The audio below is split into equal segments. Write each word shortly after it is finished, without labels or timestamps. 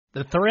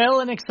The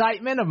thrill and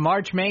excitement of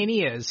March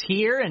Mania is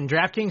here, and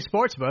DraftKings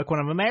Sportsbook, one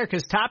of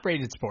America's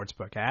top-rated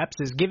sportsbook apps,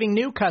 is giving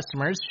new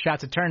customers a shot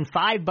to turn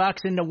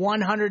 $5 into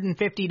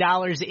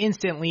 $150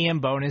 instantly in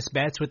bonus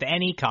bets with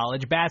any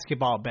college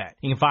basketball bet.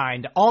 You can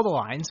find all the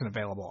lines and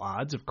available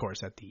odds, of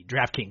course, at the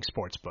DraftKings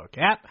Sportsbook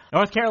app.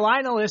 North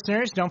Carolina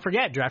listeners, don't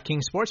forget,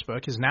 DraftKings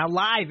Sportsbook is now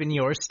live in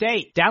your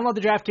state. Download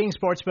the DraftKings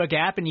Sportsbook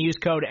app and use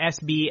code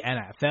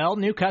SBNFL.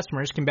 New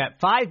customers can bet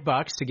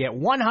 $5 to get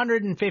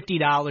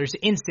 $150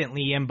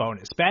 instantly in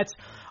bonus bets,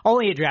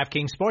 only at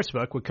DraftKings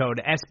Sportsbook with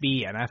code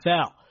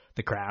SBNFL.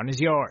 The crown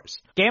is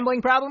yours.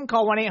 Gambling problem?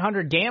 Call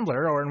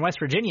 1-800-GAMBLER, or in West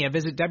Virginia,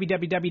 visit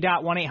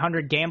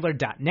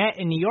www.1800gambler.net.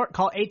 In New York,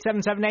 call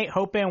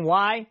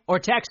 8778-HOPE-NY or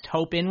text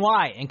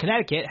HOPE-NY. In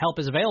Connecticut, help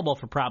is available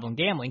for problem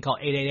gambling. Call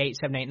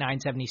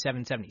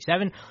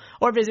 888-789-7777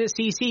 or visit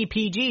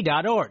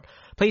ccpg.org.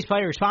 Please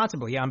play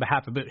responsibly on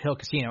behalf of Boot Hill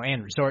Casino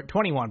and Resort.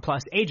 21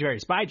 plus, age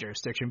varies by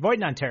jurisdiction. Void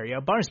in Ontario.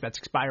 Bonus bets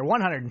expire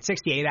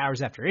 168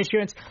 hours after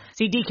issuance.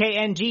 See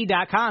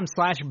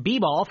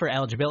dkng.com/bball for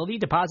eligibility,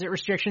 deposit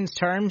restrictions,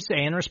 terms,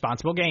 and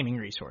responsible gaming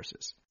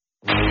resources.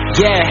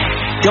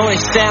 Yeah, don't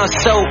it sound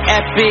so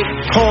epic?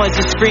 Horns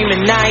are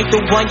screaming, I ain't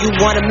the one you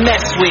wanna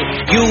mess with.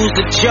 Use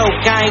a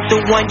joke, I ain't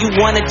the one you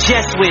wanna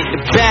jest with.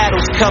 The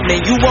battle's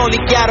coming, you only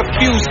got a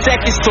few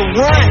seconds to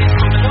run.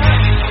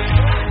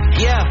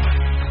 Yeah.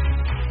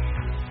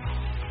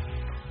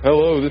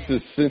 Hello, this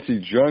is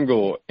Cincy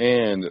Jungle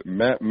and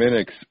Matt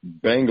Minich's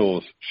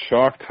Bengals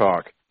Chalk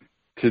Talk.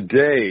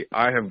 Today,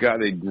 I have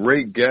got a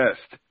great guest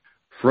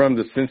from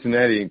the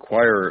Cincinnati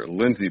Enquirer,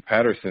 Lindsay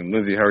Patterson.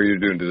 Lindsay, how are you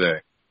doing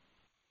today?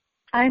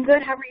 I'm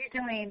good. How are you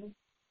doing?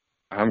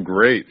 I'm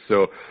great.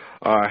 So,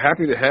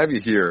 happy to have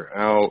you here.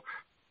 Now,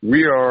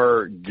 we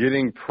are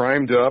getting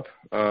primed up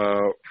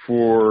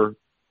for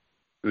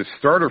the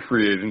start of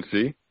free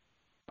agency.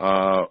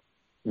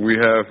 We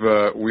have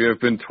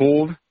been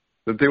told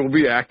that they will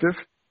be active,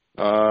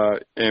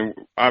 and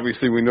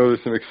obviously we know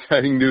there's some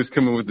exciting news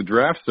coming with the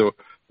draft, so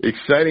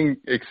exciting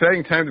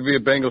time to be a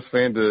Bengals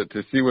fan to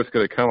see what's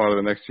going to come out of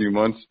the next few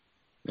months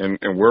and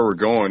where we're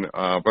going.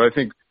 But I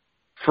think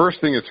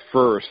first thing is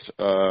first,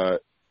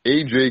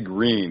 A.J.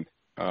 Green.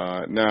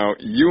 Now,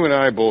 you and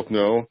I both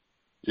know,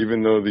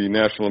 even though the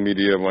national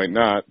media might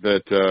not,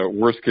 that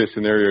worst case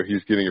scenario,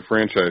 he's getting a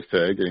franchise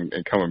tag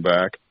and coming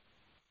back.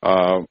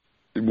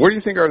 What do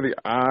you think are the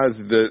odds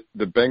that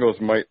the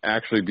Bengals might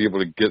actually be able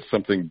to get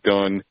something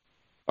done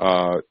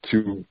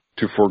to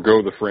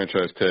forego the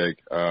franchise tag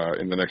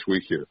in the next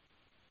week here?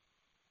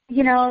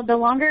 You know, the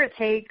longer it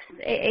takes,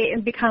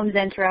 it becomes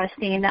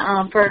interesting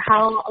for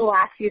how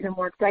last season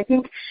worked. I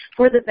think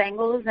for the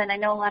Bengals, and I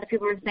know a lot of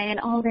people are saying,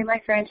 oh, they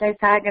might franchise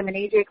tag him, and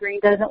A.J. Green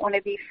doesn't want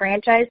to be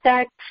franchise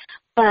tagged.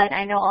 But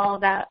I know all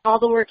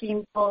the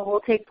working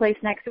will take place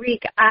next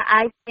week.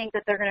 I think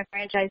that they're going to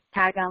franchise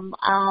tag him.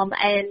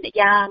 And,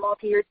 yeah, a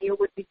multi-year deal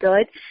would be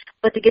good.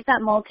 But to get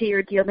that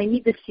multi-year deal, they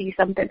need to see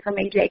something from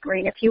A.J.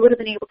 Green. If he would have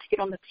been able to get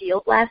on the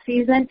field last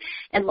season,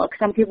 and look,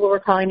 some people were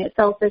calling it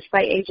selfish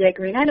by A.J.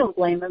 Green. I don't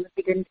blame him if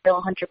he didn't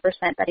feel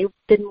 100% that he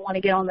didn't want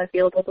to get on the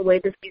field with the way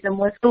the season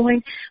was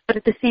going. But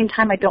at the same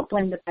time, I don't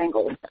blame the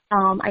Bengals.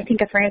 I think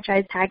a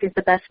franchise tag is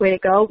the best way to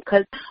go,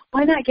 because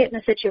why not get in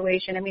a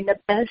situation? I mean, the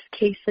best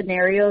case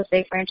scenario, if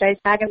they franchise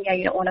tag him, yeah,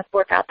 you don't want to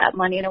fork out that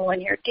money in a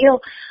one-year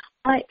deal.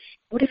 But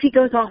what if he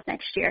goes off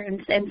next year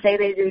and say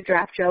they do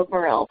draft Joe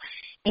Burrow,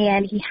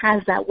 and he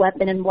has that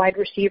weapon and wide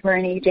receiver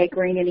in A.J.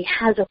 Green, and he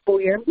has a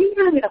full year, maybe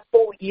not even a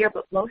full year,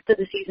 but most of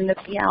the season to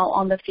be out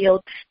on the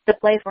field to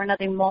play for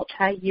another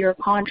multi-year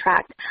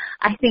contract?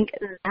 I think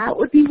that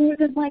would be more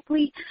than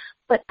likely.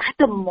 But at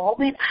the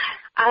moment,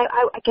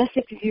 I guess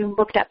if you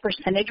looked at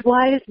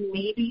percentage-wise,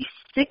 maybe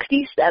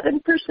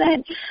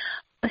 67%.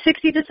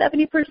 60 to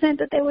 70%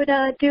 that they would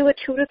do a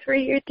 2 to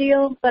 3 year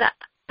deal, but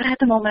at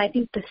the moment, I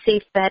think the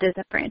safe bet is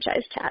a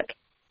franchise tag.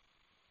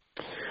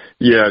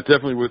 Yeah,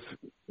 definitely. With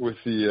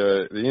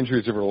the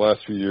injuries over the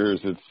last few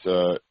years, it's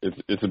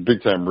a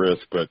big time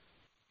risk. But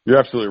you're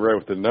absolutely right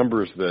with the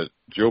numbers that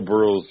Joe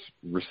Burrow's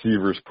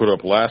receivers put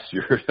up last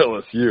year at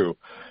LSU.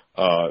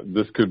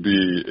 This could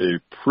be a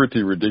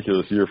pretty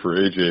ridiculous year for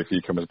AJ if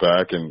he comes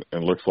back and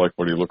looks like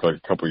what he looked like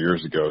a couple of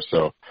years ago.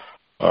 So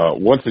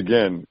once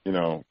again, you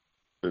know,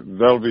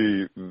 that'll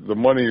be the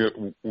money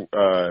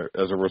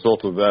as a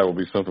result of that will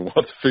be something we'll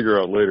have to figure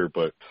out later.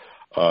 But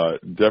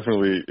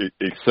definitely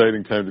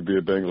exciting time to be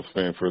a Bengals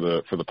fan for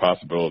the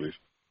possibilities.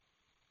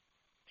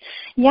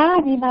 Yeah,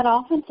 I mean, that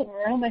offensive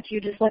room, if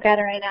you just look at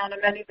it right now, and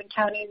I'm not even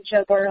counting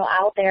Joe Burrow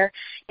out there,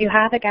 you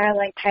have a guy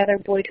like Tyler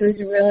Boyd who's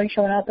really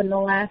shown up in the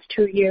last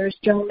 2 years.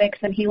 Joe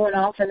Mixon, he went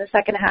off in the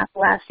second half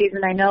of last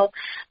season. I know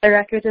the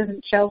record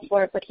doesn't show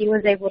for it, but he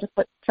was able to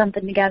put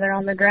something together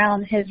on the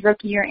ground his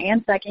rookie year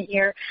and second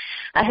year.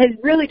 Has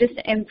really just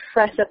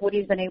impressive what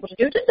he's been able to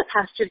do just the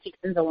past 2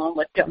 seasons alone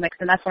with Joe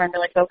Mixon. That's what I'm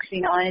really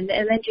focusing on. And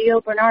then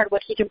Gio Bernard,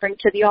 what he can bring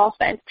to the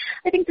offense.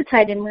 I think the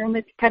tight end room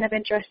is kind of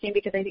interesting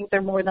because I think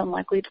they're more than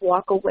likely to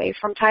walk away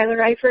from Tyler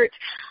Eifert.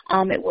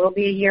 It will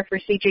be a year for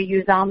C.J.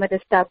 Uzomah to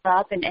step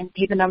up and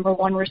be the number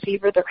one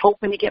receiver. They're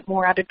hoping to get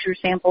more out of Drew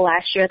Sample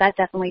last year. That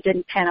definitely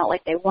didn't pan out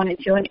like they wanted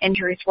to, and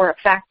injuries were a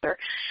factor.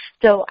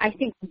 So I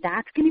think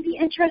that's going to be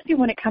interesting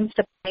when it comes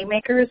to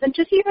playmakers and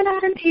just even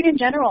Adam Tate in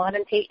general.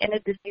 Adam Tate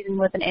ended the season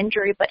with an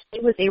injury, but he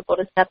was able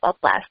to step up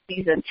last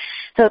season.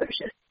 So there's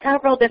just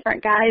several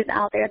different guys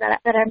out there that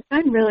I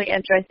find really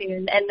interesting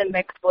in the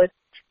mix with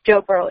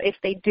Joe Burrow if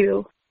they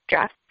do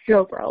draft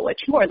Joe Burrow,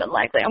 which more than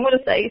likely I'm going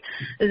to say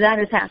that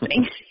is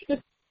happening.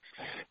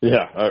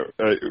 Yeah,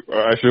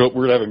 I should hope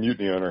we're going to have a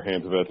mutiny on our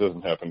hands if that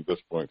doesn't happen at this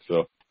point.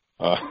 So.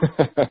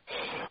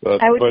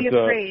 I would be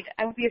afraid.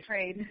 I would be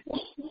afraid.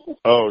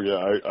 Oh yeah,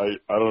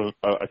 I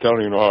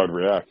don't even know how I'd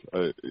react.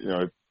 I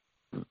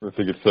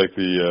think it's like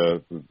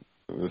the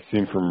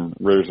scene from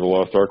Raiders of the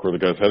Lost Ark where the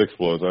guy's head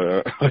explodes.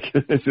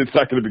 It's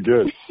not going to be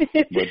good.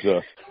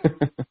 But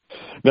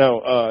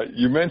now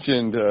you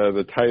mentioned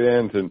the tight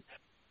ends, and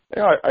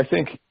I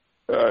think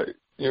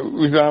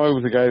Uzomah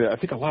was a guy that I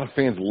think a lot of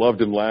fans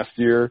loved him last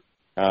year.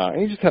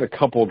 And he just had a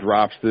couple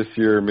drops this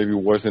year. Maybe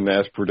wasn't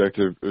as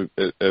productive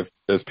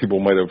as people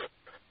might have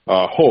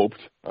hoped,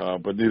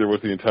 but neither was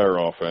the entire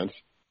offense.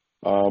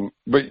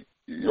 But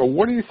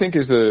what do you think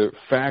is a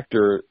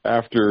factor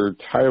after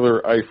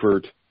Tyler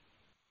Eifert,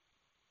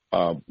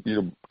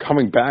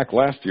 coming back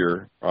last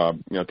year,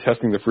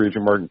 testing the free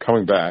agent market,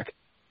 coming back?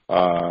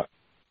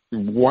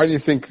 Why do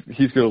you think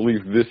he's going to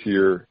leave this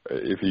year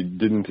if he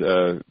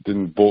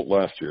didn't bolt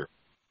last year?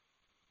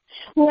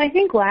 Well, I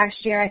think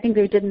last year,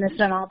 they did miss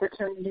an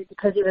opportunity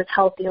because he was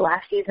healthy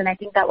last season. I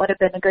think that would have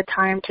been a good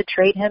time to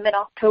trade him in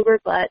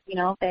October, but,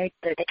 they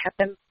kept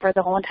him for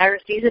the whole entire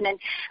season. And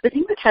the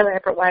thing with Tyler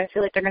Eifert, why I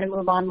feel like they're going to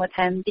move on with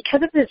him,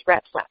 because of his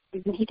reps last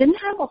season, he didn't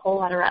have a whole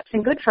lot of reps,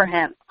 and good for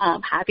him.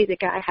 Happy the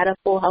guy had a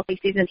full, healthy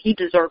season. He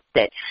deserved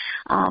it.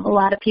 A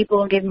lot of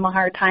people gave him a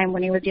hard time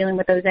when he was dealing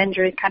with those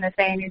injuries, kind of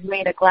saying he's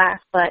made of glass,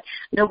 but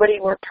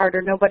nobody worked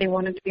harder. Nobody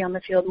wanted to be on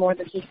the field more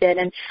than he did.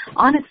 And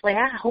honestly,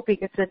 I hope he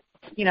gets a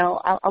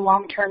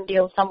long-term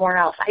deal somewhere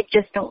else. I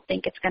just don't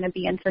think it's going to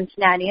be in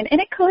Cincinnati. And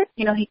it could,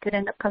 he could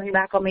end up coming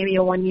back on maybe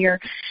a one-year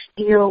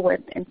deal with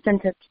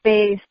incentive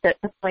space to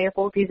play a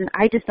full season.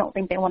 I just don't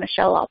think they want to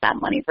shell out that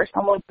money for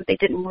someone that they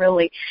didn't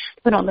really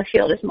put on the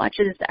field as much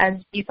as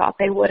you thought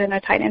they would in a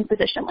tight end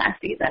position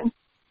last season.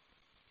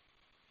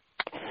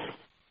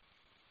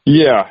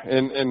 Yeah,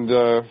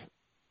 and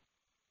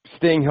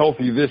staying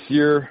healthy this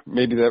year,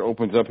 maybe that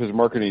opens up his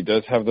market and he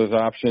does have those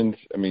options.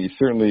 I mean,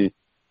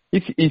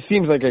 he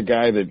seems like a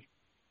guy that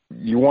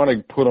you want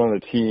to put on a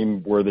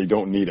team where they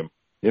don't need him,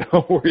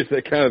 where he's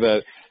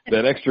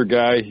that extra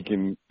guy. He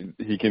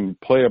can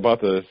play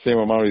about the same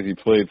amount as he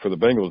played for the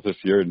Bengals this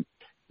year, and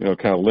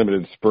kind of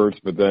limited spurts,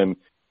 but then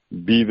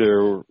be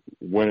there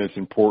when it's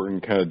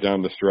important, kind of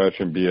down the stretch,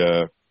 and be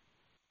a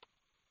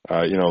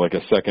like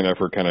a second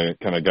effort kind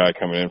of guy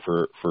coming in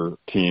for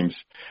teams.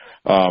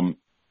 I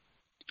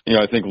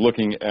think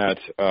looking at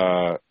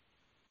the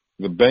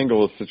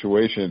Bengals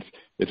situation,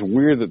 it's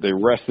weird that they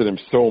rested him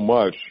so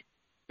much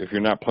if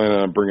you're not planning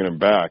on bringing him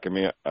back. I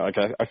mean,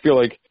 I feel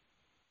like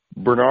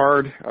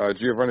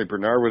Giovanni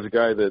Bernard was a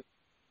guy that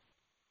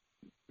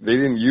they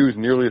didn't use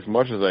nearly as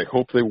much as I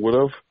hoped they would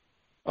have.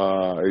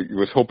 I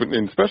was hoping,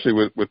 and especially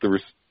with the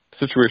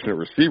situation at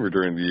receiver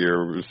during the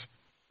year, it was,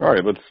 all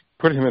right, let's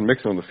put him and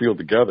mix him on the field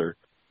together.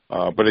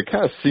 But it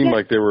kind of seemed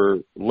like they were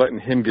letting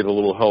him get a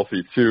little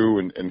healthy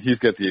too, and he's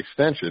got the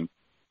extension.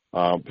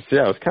 But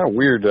yeah, it was kind of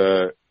weird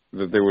that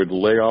they would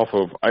lay off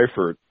of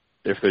Eifert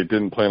if they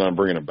didn't plan on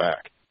bringing him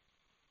back.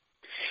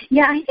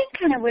 Yeah, I think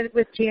kind of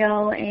with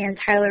Gio and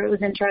Tyler, it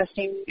was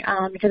interesting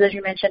because, as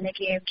you mentioned, they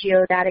gave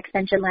Gio that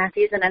extension last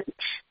season, and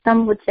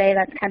some would say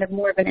that's kind of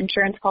more of an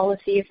insurance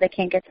policy if they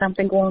can't get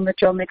something going with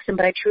Joe Mixon,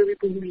 but I truly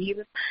believe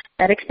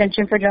that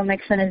extension for Joe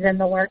Mixon is in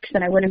the works,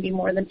 and I wouldn't be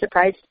more than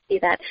surprised to see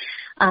that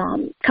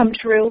come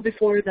true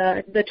before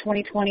the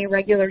 2020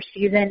 regular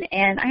season.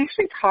 And I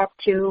actually talked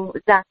to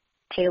Zach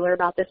Taylor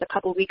about this a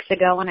couple weeks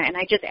ago, and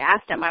I just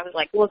asked him, I was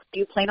like, look, do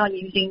you plan on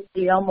using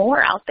Gio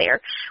more out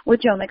there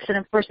with Joe Mixon?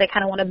 Of course, they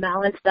kind of want to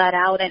balance that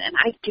out, and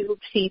I do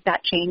see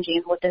that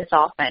changing with this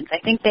offense. I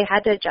think they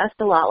had to adjust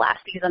a lot last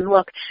season.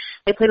 Look,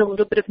 they played a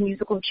little bit of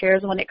musical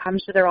chairs when it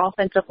comes to their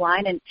offensive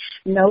line, and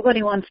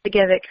nobody wants to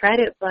give it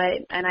credit,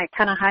 and I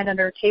kind of hide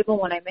under a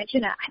table when I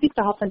mention it. I think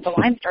the offensive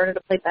line started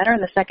to play better in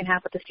the second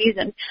half of the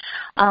season.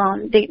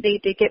 They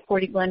did get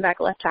Cordy Glenn back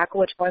left tackle,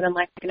 which more than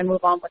likely going to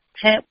move on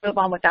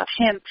without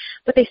him.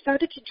 But they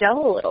started to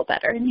gel a little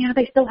better. And,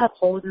 they still have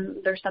holes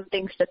and there's some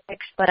things to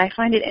fix. But I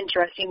find it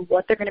interesting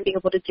what they're going to be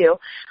able to do.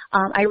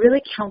 I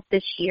really count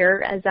this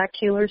year as Zach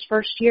Taylor's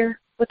first year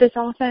with this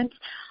offense.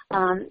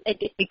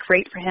 It'd be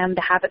great for him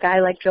to have a guy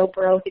like Joe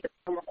Burrow. He's a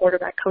former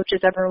quarterback coach,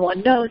 as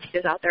everyone knows.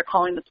 He's out there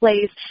calling the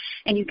plays,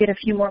 and you get a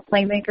few more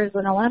playmakers.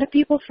 And a lot of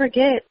people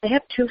forget they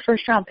have 2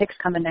 first-round picks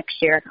coming next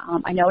year.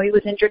 I know he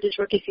was injured his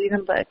rookie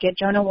season, but get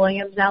Jonah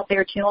Williams out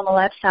there, too, on the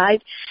left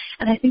side.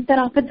 And I think that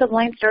offensive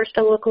line starts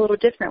to look a little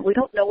different. We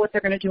don't know what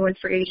they're going to do in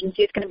free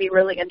agency. It's going to be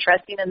really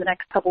interesting in the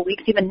next couple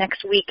weeks, even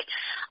next week.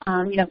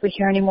 If we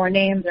hear any more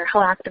names or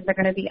how active they're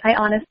going to be. I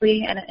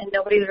honestly, and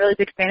nobody's really a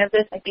big fan of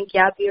this, I think,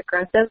 be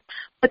aggressive,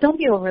 but don't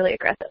be overly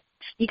aggressive.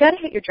 You got to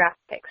hit your draft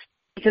picks,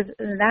 because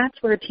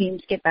that's where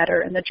teams get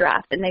better in the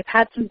draft. And they've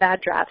had some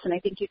bad drafts, and I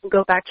think you can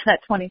go back to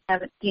that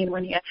 2017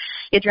 when you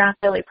draft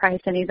Billy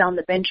Price and he's on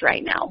the bench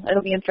right now.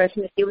 It'll be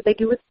interesting to see what they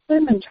do with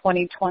him in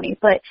 2020.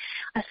 But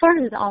as far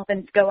as the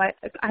offense go,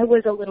 I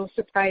was a little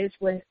surprised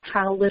with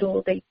how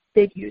little they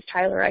did use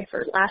Tyler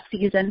Eifert last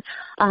season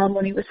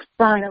when he was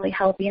finally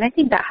healthy. And I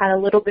think that had a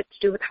little bit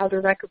to do with how the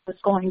record was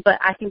going. But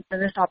I think the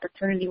missed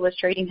opportunity was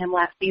trading him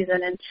last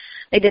season, and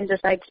they didn't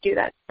decide to do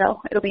that.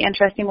 So it'll be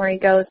interesting where he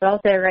goes. But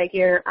I'll say right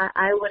here,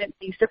 I wouldn't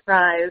be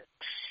surprised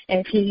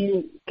if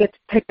he gets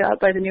picked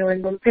up by the New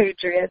England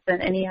Patriots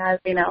and he has,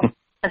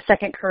 a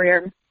second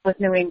career with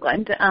New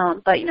England.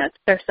 But,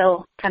 they're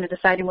still kind of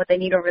deciding what they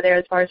need over there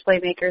as far as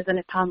playmakers and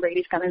if Tom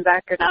Brady's coming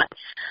back or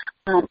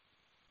not.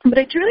 But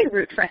I truly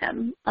root for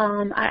him.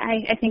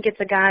 I think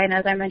it's a guy, and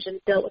as I mentioned,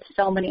 dealt with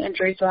so many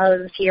injuries while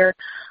he was here.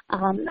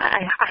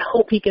 I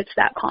hope he gets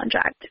that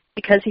contract,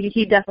 because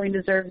he definitely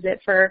deserves it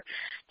for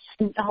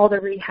all the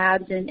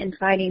rehabs and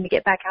fighting to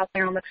get back out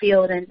there on the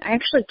field. And I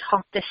actually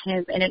talked to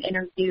him in an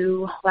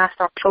interview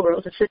last October. It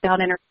was a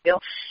sit-down interview.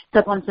 It's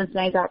up on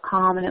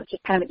Cincinnati.com, and it was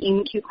just kind of an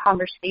EQ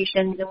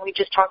conversations, and we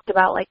just talked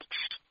about,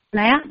 and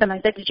I asked him,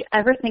 I said, did you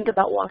ever think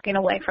about walking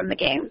away from the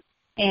game?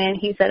 And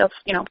he said, of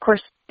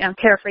course, I'm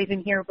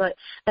paraphrasing here, but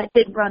that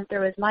did run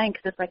through his mind,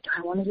 because it's like, do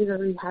I want to do the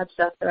rehab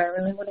stuff? Do I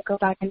really want to go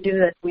back and do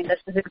this? I mean, this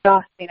is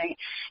exhausting. It's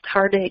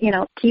hard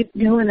to, keep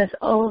doing this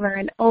over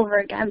and over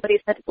again. But he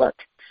said, look,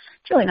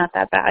 it's really not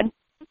that bad.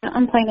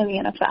 I'm playing in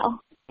the NFL.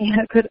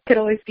 It could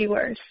always be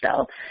worse.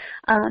 So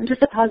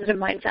just a positive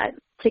mindset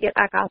to get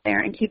back out there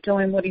and keep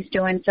doing what he's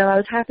doing. So I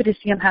was happy to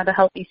see him have a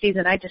healthy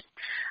season. I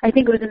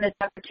think it was a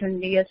missed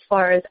opportunity as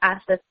far as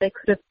assets they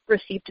could have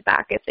received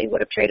back if they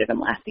would have traded him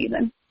last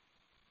season.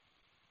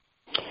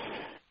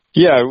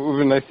 Yeah, it would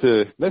be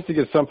nice to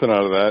get something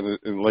out of that.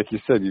 And like you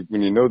said,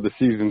 when you know the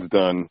season's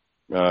done,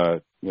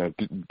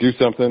 do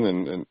something.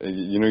 And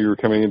you were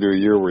coming into a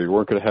year where you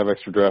weren't going to have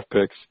extra draft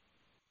picks.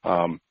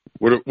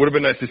 Would have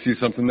been nice to see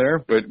something there.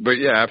 But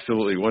yeah,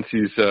 absolutely. Once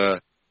he's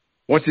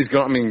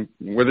gone, I mean,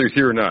 whether he's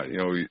here or not,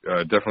 we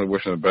definitely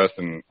wish him the best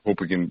and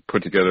hope we can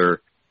put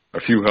together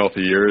a few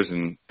healthy years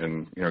and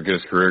get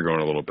his career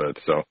going a little bit.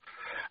 So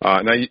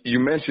now you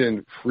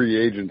mentioned free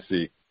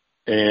agency,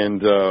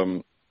 and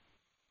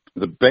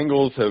the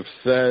Bengals have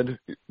said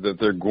that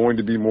they're going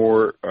to be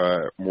more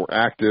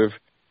active,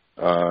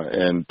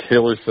 and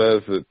Taylor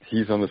says that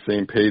he's on the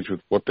same page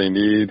with what they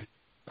need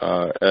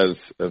as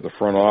the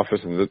front office,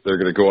 and that they're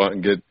going to go out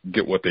and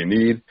get what they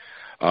need.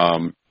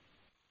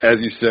 As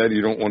you said,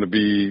 you don't want to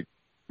be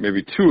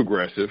maybe too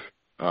aggressive,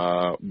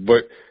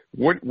 but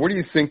what do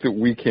you think that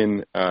we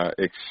can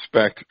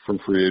expect from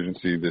free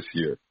agency this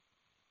year?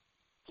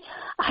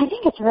 I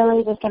think it's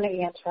really just going to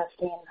be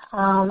interesting.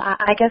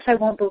 I guess I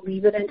won't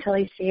believe it until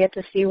I see it,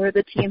 to see where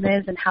the team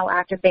is and how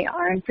active they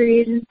are in free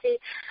agency.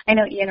 I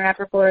know Ian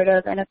Rappaport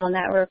of NFL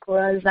Network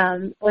was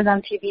on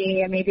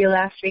TV maybe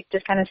last week,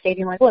 just kind of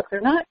stating look, they're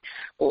not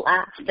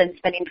last in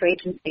spending free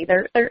agency.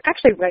 They're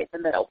actually right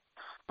in the middle.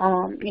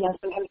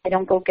 Sometimes they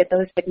don't go get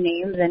those big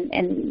names,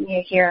 and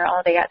you hear,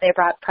 they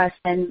brought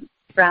Preston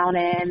Brown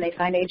in, they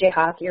signed A.J.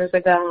 Hawk years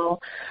ago.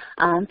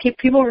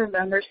 People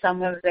remember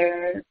some of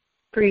their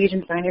free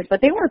agent signers, but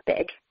they weren't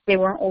big. They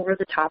weren't over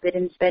the top. They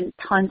didn't spend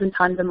tons and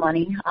tons of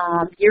money.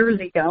 Years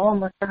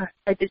ago,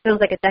 it feels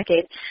like a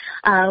decade,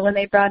 when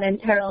they brought in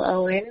Terrell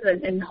Owens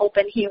and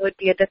hoping he would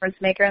be a difference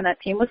maker, and that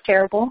team was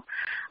terrible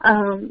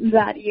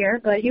that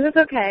year, but he was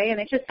okay. And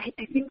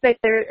I think that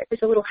they're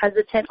just a little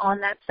hesitant on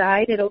that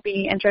side. It'll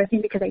be interesting,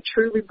 because I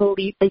truly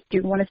believe they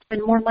do want to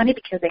spend more money,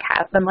 because they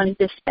have the money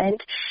to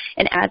spend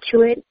and add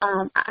to it.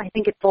 I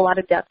think it's a lot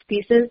of depth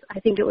pieces. I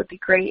think it would be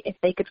great if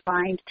they could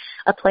find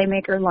a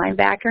playmaker,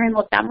 linebacker, and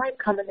look, that might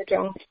come in the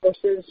draft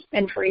versus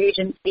in free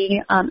agency,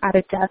 out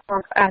of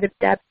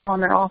depth on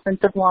their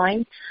offensive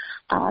line.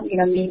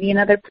 Maybe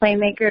another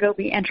playmaker. It'll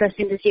be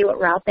interesting to see what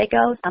route they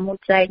go. Some would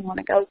say you want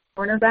to go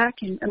cornerback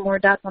and more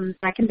depth on the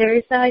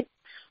secondary side.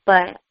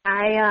 But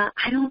I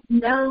don't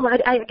know.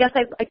 I guess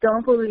I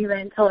don't believe it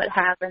until it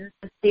happens,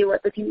 to see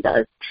what the team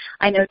does.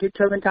 I know Duke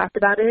Tobin talked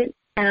about it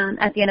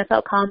at the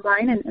NFL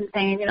Combine and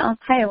saying,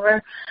 hey,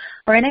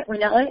 we're in it, we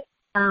know it.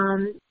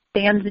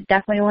 Fans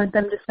definitely want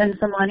them to spend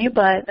some money,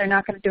 but they're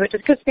not going to do it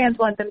just because fans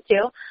want them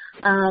to.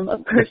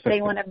 Of course,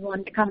 they want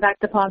everyone to come back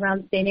to Paul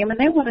Brown Stadium, and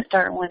they want to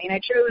start winning. I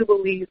truly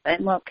believe,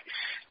 and look,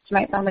 this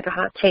might sound like a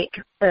hot take,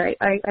 but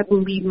I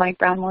believe Mike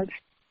Brown wants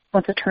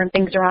to turn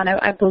things around.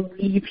 I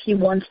believe he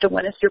wants to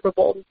win a Super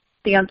Bowl.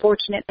 The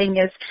unfortunate thing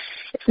is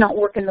it's not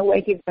working the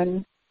way he's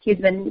been he's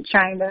been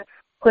trying to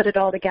put it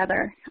all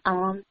together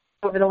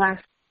over the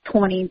last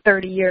 20,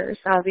 30 years.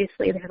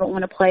 Obviously, they haven't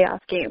won a playoff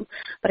game.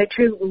 But I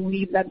truly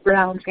believe that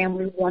Brown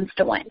family wants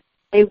to win.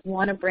 They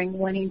want to bring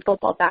winning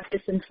football back to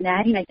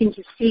Cincinnati. And I think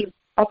you see,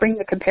 I'll bring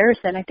the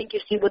comparison. I think you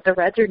see what the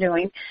Reds are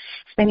doing,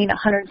 spending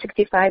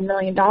 $165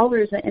 million,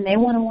 and they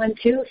want to win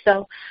too.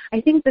 So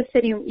I think the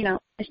city,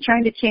 is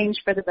trying to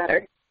change for the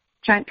better,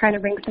 trying to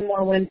bring some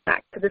more wins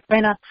back, because it's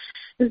been a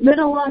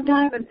long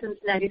time in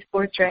Cincinnati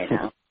sports right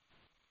now.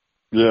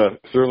 Yeah,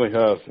 it certainly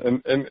has.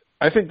 And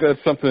I think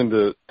that's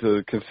something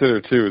to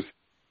consider too, is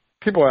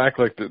people act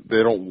like that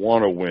they don't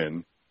want to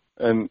win.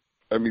 And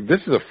I mean,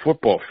 this is a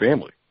football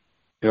family.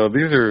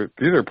 These are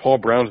Paul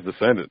Brown's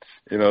descendants.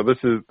 This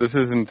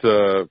isn't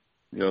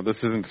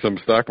some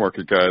stock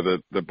market guy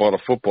that bought a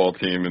football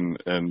team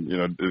and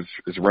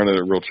is running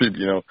it real cheap.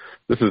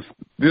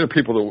 These are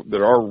people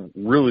that are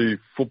really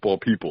football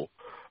people.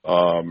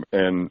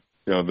 And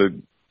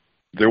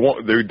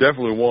they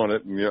definitely want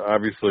it. And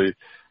obviously,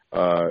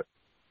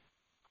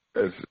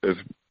 as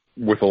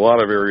with a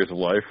lot of areas of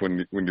life,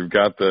 when you've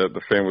got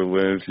the family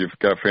lineage, you've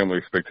got family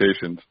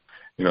expectations.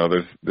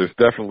 There's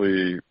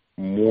definitely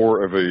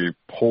more of a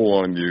pull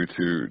on you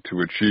to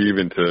achieve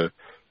and to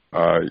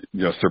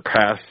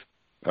surpass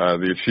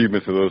the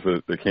achievements of those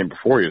that came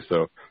before you.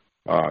 So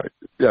they're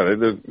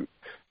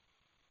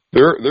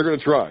going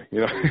to try.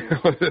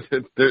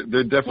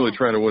 They're definitely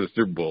trying to win a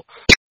Super Bowl.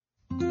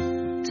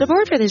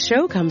 Support for this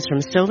show comes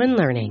from Sylvan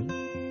Learning.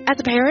 As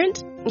a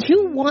parent,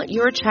 you want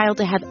your child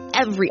to have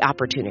every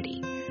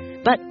opportunity,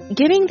 but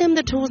giving them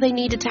the tools they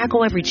need to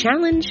tackle every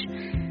challenge,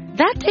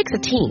 that takes a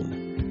team.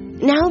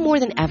 Now more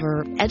than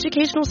ever,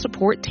 educational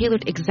support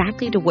tailored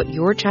exactly to what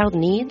your child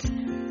needs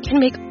can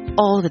make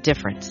all the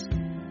difference.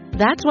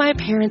 That's why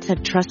parents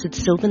have trusted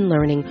Sylvan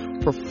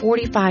Learning for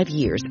 45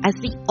 years as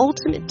the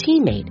ultimate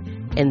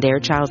teammate in their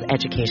child's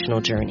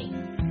educational journey,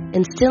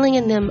 instilling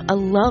in them a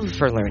love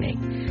for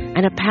learning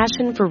and a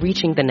passion for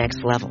reaching the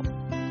next level.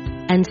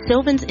 And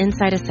Sylvan's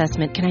Insight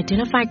Assessment can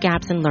identify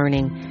gaps in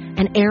learning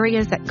and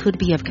areas that could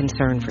be of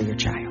concern for your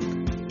child.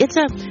 It's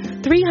a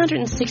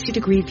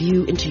 360-degree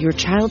view into your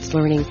child's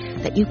learning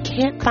that you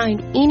can't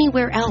find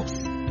anywhere else,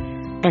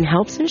 and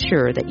helps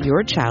ensure that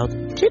your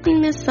child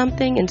didn't miss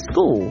something in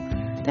school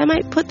that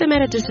might put them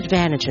at a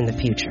disadvantage in the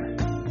future.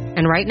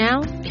 And right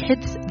now,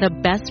 it's the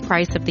best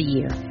price of the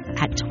year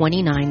at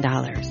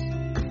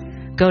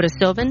 $29. Go to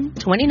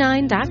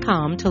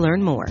sylvan29.com to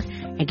learn more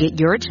and get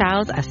your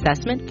child's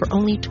assessment for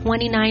only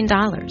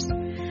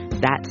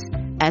 $29. That's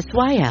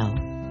SYLVAN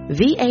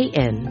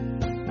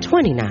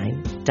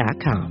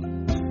 29.com.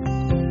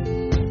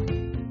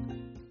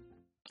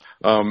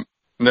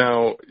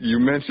 Now, you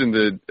mentioned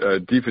the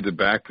defensive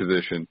back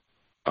position.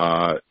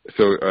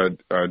 So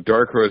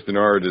Darqueze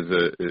Dennard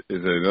is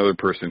another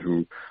person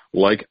who,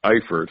 like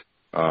Eifert,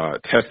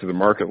 tested the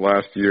market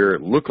last year.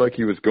 It looked like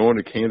he was going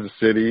to Kansas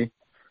City.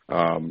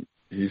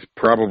 He's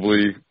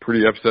probably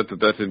pretty upset that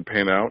didn't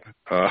pan out.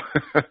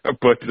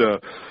 But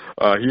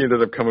he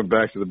ended up coming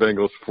back to the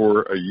Bengals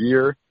for a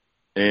year,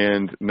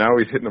 and now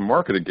he's hitting the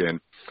market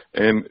again.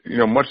 And,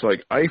 much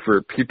like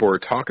Eifert, people are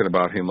talking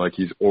about him like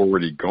he's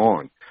already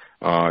gone.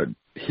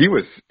 He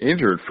was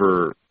injured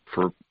for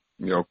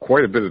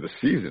quite a bit of the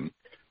season.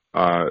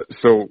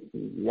 So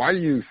why do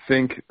you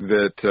think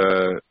that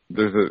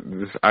there's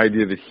this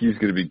idea that he's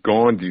going to be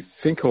gone? Do you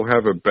think he'll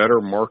have a better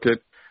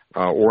market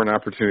or an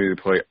opportunity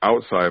to play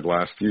outside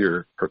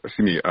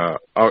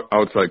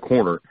outside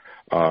corner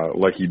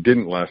like he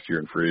didn't last year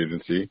in free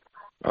agency?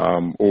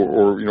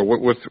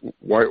 What's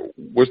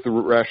the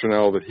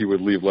rationale that he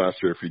would leave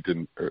last year if he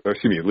didn't?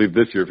 Leave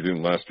this year if he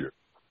didn't last year?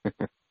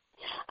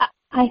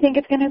 I think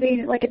it's going to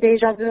be like a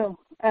deja vu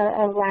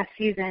of last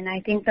season. I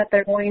think that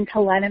they're going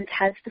to let him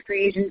test the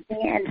free agency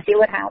and see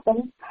what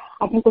happens.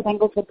 I think the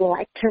Bengals would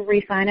like to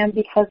re-sign him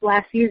because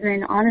last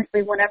season,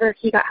 honestly, whenever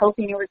he got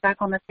healthy and he was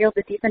back on the field,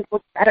 the defense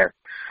looked better.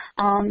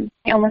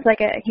 Almost like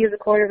he was a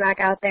quarterback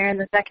out there in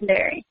the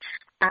secondary.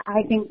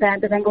 I think that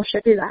the Bengals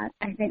should do that.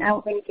 I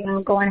don't think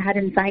going ahead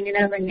and signing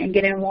him and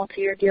getting a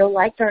multi-year deal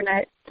like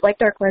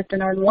Darqueze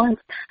Dennard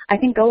wants. I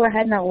think go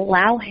ahead and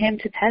allow him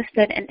to test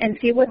it and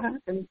see what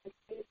happens.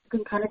 You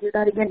can kind of do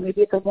that again.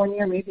 Maybe it's a 1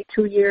 year, maybe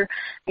 2 year,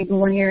 maybe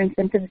 1 year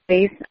incentive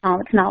base.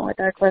 It's not what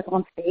Darqueze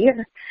wants to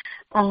hear.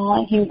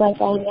 He's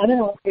like all the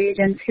other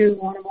agents who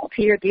want a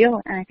multi-year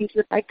deal, and I think he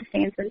would like to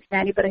stay in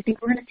Cincinnati. But I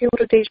think we're going to see a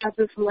little deja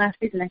vu from last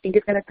season. I think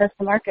it's going to test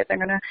the market. They're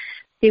going to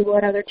see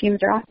what other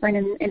teams are offering,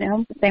 and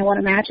if they want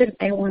to match it, if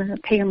they want to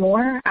pay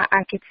more,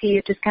 I could see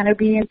it just kind of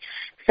being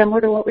similar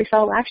to what we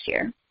saw last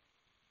year.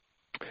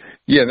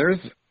 Yeah,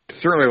 there's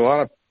certainly a lot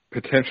of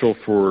potential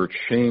for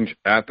change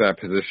at that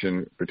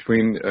position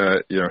between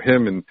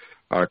him and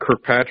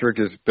Kirkpatrick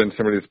has been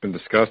somebody that's been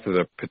discussed as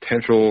a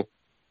potential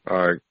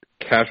cap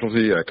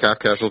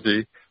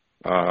casualty,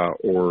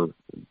 or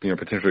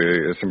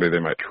potentially as somebody they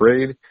might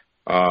trade.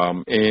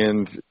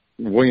 And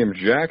William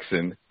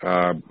Jackson,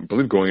 I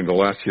believe, going into the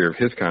last year of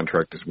his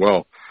contract as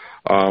well.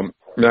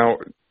 Now,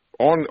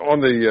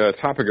 on the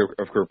topic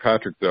of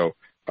Kirkpatrick, though,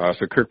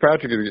 so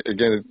Kirkpatrick is,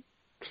 again,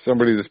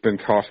 somebody that's been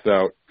tossed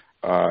out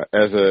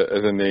as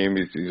a name.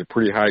 He's a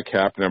pretty high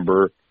cap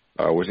number.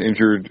 Was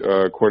injured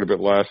quite a bit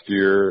last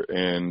year,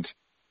 and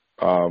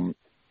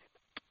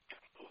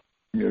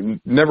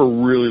never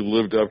really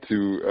lived up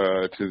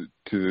to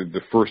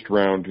the first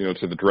round,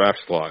 to the draft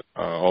slot.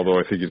 Although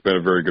I think he's been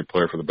a very good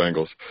player for the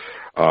Bengals,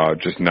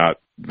 just not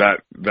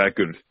that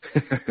good.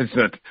 It's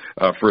not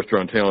first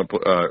round talent,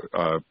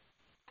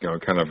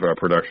 kind of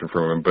production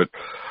from him. But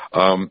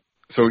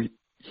so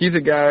he's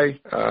a guy,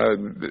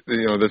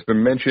 that's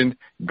been mentioned.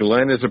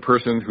 Glenn is a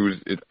person who's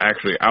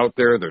actually out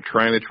there. They're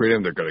trying to trade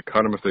him. They're going to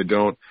cut him if they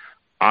don't.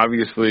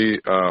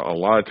 Obviously, a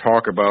lot of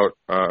talk about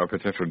a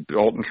potential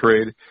Dalton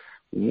trade.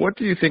 What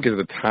do you think is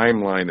the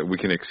timeline that we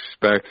can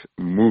expect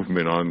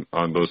movement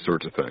on those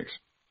sorts of things?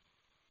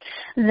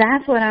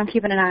 That's what I'm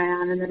keeping an eye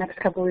on in the next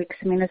couple of weeks.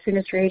 I mean, as soon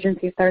as free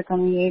agency starts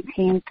on the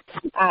 18th,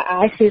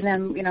 I see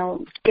them,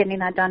 getting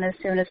that done as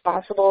soon as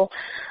possible.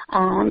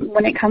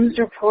 When it comes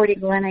to Cordy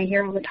Glenn, I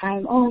hear all the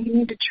time, you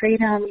need to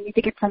trade him, you need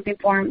to get something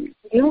for him.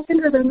 You don't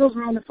think the Bengals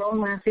were on the phone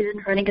last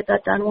season trying to get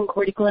that done when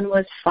Cordy Glenn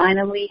was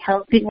finally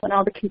healthy, when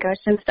all the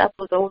concussion stuff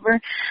was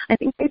over? I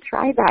think they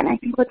tried that, and I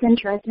think what's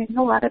interesting is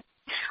a lot of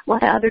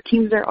other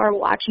teams are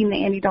watching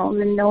the Andy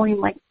Dalton and knowing,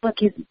 look,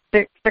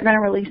 they're going to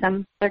release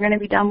him. They're going to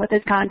be done with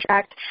his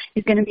contract.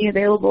 He's going to be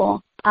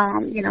available.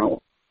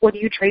 What do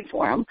you trade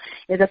for him?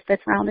 Is a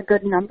fifth round a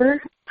good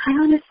number? I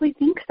honestly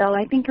think so.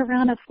 I think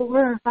around a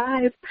 4 or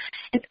 5,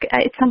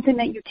 it's something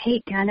that you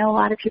take. I know a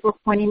lot of people are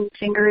pointing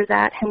fingers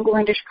at him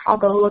going to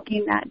Chicago,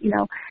 looking at,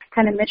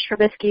 kind of Mitch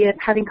Trubisky and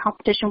having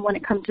competition when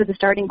it comes to the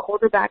starting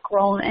quarterback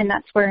role, and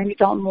that's where Andy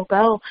Dalton will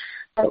go.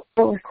 But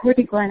with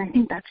Cordy Glenn, I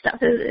think that stuff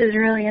is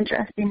really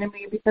interesting to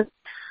me, because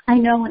I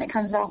know when it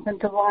comes to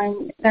offensive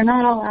line, they're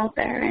not all out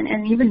there,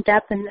 and even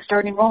depth in the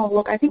starting role.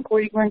 Look, I think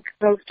Cordy Glenn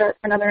could go start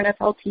for another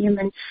NFL team,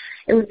 and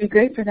it would be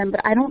great for them,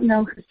 but I don't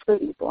know who's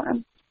trading for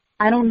him.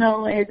 I don't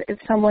know if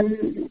someone,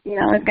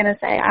 is going to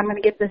say, I'm going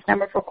to get this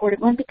number for Cordy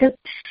Glenn, because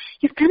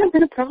he's kind of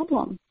been a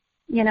problem,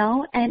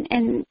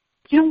 and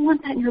you don't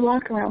want that in your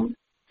locker room.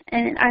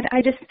 And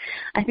I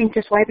think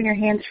just wiping your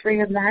hands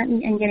free of that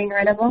and getting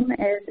rid of them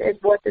is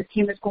what this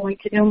team is going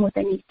to do and what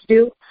they need to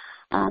do.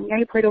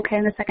 He played okay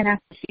in the second half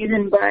of the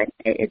season, but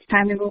it's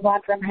time to move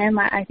on from him.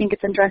 I think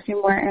it's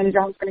interesting where Andy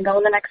Dalton's going to go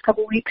in the next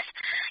couple of weeks.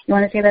 You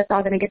want to say that's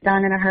all going to get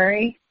done in a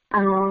hurry,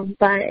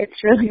 but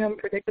it's really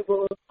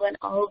unpredictable when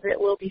all of it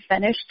will be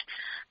finished.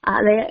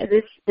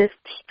 This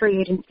free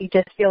agency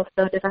just feels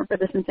so different for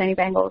the Cincinnati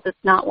Bengals. It's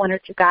not one or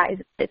two guys.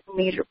 It's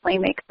major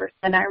playmakers.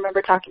 And I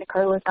remember talking to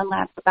Carlos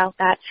Dunlap about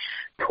that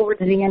towards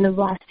the end of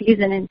last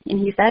season, and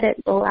he said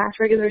it. The last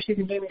regular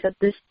season game, he said,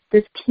 this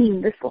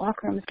team, this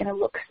locker room is going to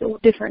look so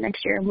different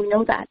next year, and we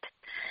know that.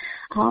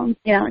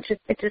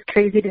 It's just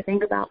crazy to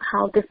think about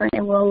how different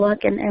it will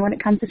look. And when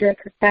it comes to Drake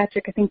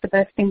Kirkpatrick, I think the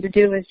best thing to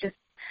do is just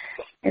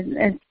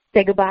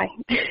say goodbye.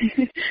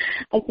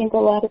 I think a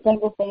lot of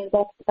Bengals fans,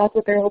 that's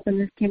what they're hoping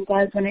this team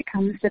does when it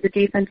comes to the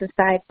defensive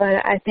side.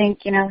 But I think,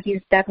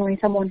 he's definitely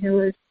someone who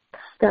has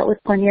dealt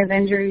with plenty of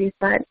injuries,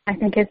 but I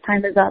think his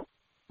time is up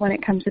when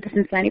it comes to the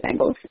Cincinnati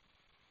Bengals.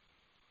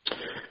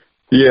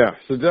 Yeah,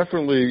 so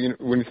definitely,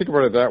 when you think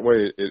about it that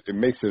way, it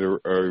makes it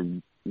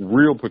a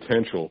real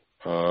potential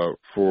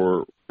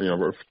for,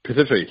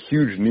 potentially a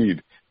huge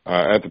need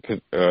at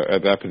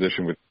that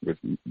position with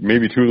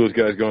maybe 2 of those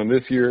guys going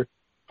this year.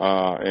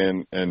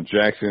 And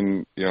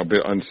Jackson, a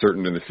bit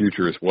uncertain in the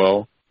future as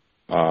well.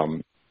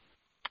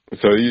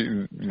 So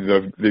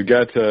they've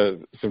got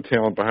some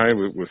talent behind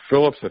with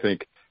Phillips. I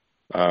think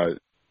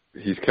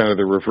he's kind of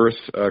the reverse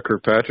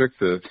Kirkpatrick,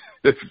 the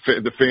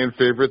fan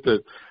favorite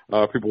that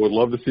people would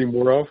love to see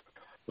more of.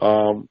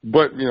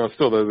 But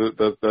still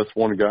that's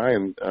one guy,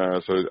 and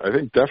so I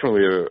think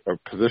definitely a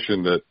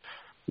position that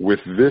with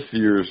this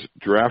year's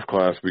draft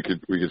class we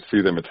could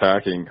see them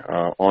attacking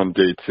on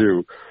day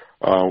 2.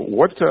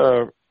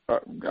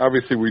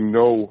 Obviously, we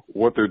know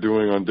what they're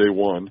doing on day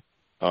 1,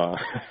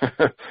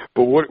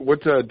 but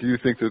what do you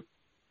think that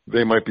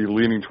they might be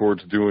leaning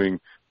towards doing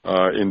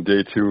in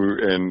day 2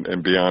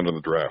 and beyond on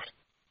the draft?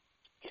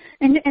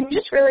 And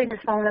just really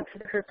just following up to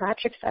the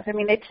Kirkpatrick stuff, I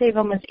mean, they'd save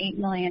almost $8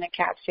 million in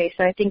cap space,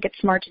 so I think it's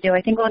smart to do.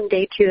 I think on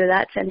day 2,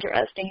 that's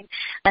interesting.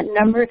 At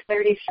number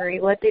 33,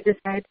 what they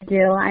decided to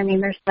do, I mean,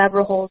 there's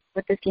several holes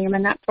with this game,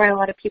 and that's why a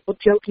lot of people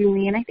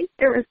jokingly, and I think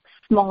there was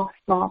a small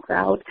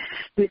crowd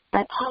who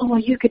said,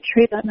 you could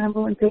trade that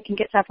number 1 pick and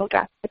get several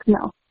draft picks.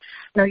 No,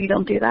 you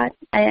don't do that.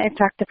 I've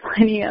talked to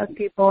plenty of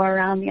people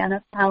around the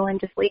NFL and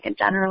just league in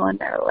general, and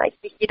they're like,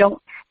 you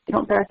don't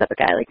dress up a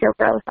guy like Joe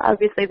Burrow. So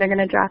obviously they're going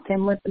to draft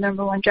him with the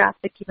number 1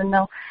 draft pick, even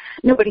though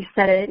nobody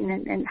said it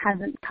and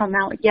hasn't come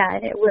out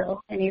yet. It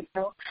will. And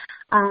so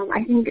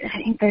I think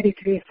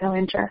 33 is so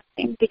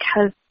interesting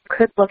because you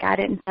could look at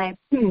it and say,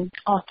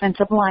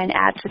 offensive line,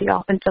 add to the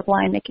offensive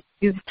line. They could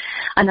use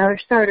another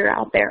starter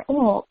out there.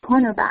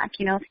 Cornerback,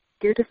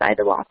 if you decide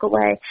to walk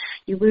away,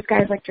 you lose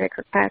guys like Drake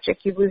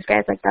Kirkpatrick, you lose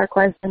guys like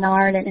Darqueze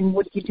Dennard, and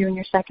what do you do in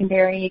your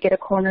secondary? You get a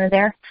corner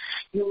there.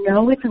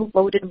 It's a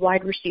loaded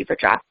wide receiver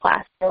draft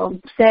class. So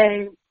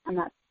they're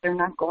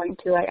not going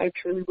to. I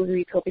truly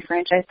believe he'll be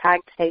franchise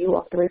tagged. Say you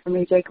walked away from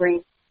A.J.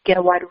 Green. get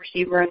a wide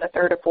receiver in the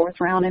third or fourth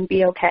round and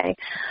be okay.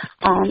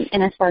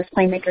 And as far as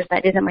playmakers,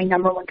 that isn't my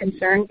number one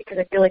concern because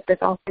I feel like this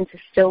offense is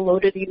still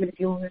loaded even if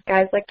you lose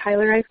guys like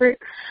Tyler Eifert.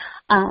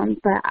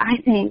 But I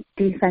think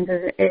defense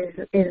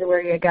is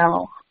where you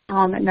go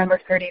at number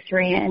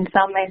 33. And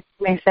some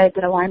may say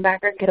get a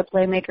linebacker, get a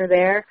playmaker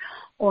there,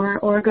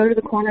 or go to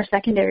the corner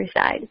secondary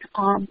side.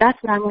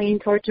 That's what I'm leaning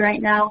towards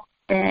right now.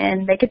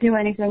 And they could do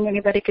anything.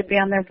 Anybody could be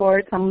on their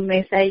board. Some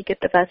may say you get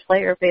the best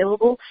player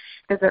available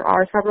because there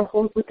are several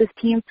holes with this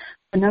team.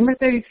 But number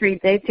 33,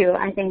 day 2,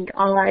 I think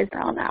all eyes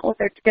are on that, what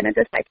they're going to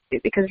decide to do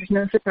because there's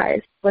no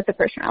surprise with the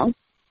first round.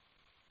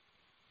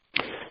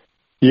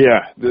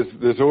 Yeah,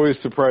 there's always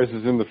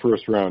surprises in the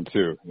first round,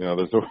 too. You know,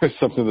 there's always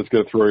something that's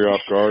going to throw you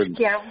off guard. And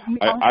yeah,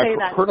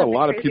 I've heard a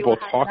lot of people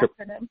talk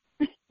about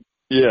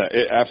Yeah,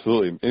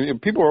 absolutely. And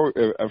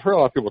I've heard a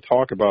lot of people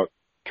talk about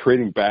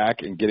trading back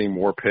and getting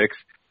more picks.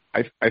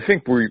 I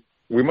think we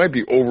might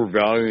be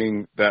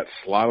overvaluing that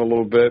slot a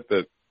little bit,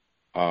 that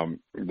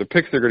the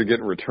picks they're going to get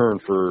in return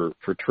for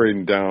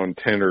trading down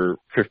 10 or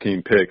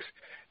 15 picks,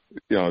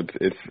 you know,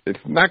 it's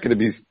not going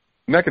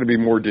to be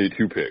more day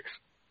 2 picks.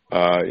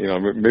 You know,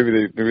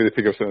 maybe they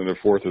pick up something in the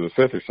 4th or the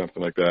 5th or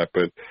something like that,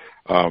 but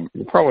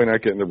you're probably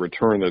not getting the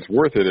return that's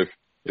worth it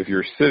if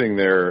you're sitting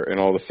there and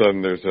all of a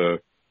sudden there's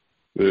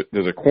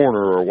a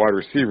corner or a wide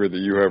receiver that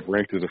you have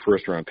ranked as a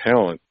first round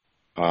talent.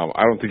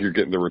 I don't think you're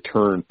getting the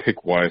return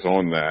pick-wise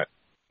on that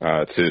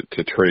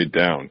to trade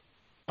down.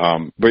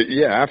 But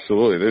yeah,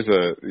 absolutely.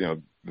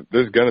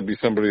 There's going to be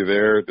somebody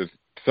there. There's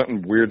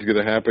something weird's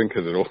going to happen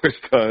because it always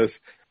does.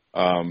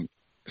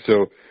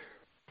 So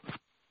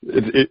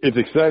it's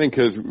exciting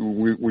because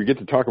we get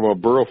to talk about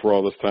Burrow for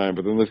all this time,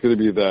 but then there's going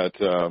to be that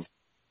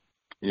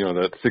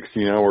that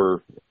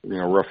 16-hour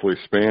roughly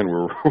span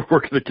where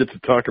we're going to get to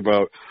talk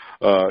about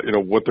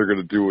what they're going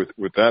to do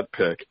with that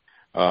pick.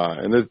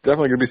 And there's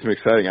definitely going to be some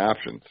exciting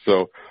options.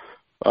 So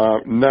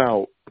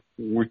now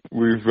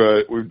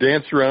we've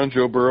danced around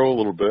Joe Burrow a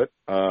little bit.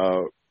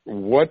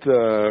 What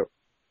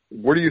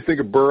do you think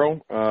of Burrow,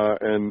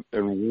 and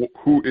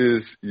who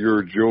is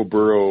your Joe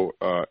Burrow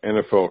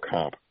NFL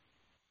comp?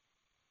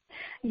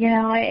 You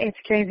know, it's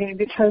crazy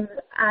because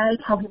I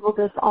tell people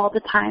this all the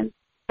time.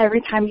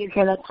 Every time you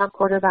hear that top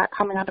quarterback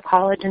coming out of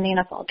college in the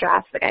NFL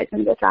draft, the guy's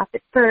going to get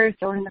drafted first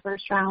or in the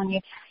first round, you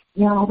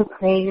know, all the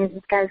praise,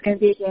 this guy's going to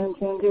be a game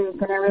changer, he's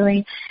going to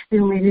really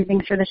do amazing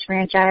things for this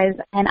franchise.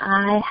 And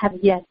I have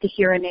yet to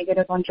hear a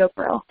negative on Joe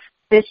Burrow.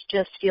 This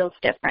just feels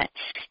different.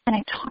 And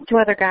I talked to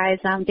other guys.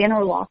 Dan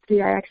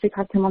Orlovsky, I actually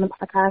talked to him on the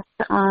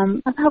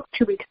podcast about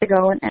 2 weeks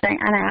ago, and I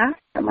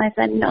asked him, I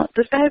said, no,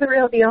 this guy's the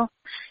real deal.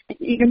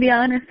 You can be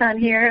honest on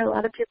here. A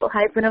lot of people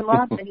hyping him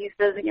up, and he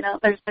says,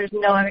 there's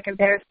no other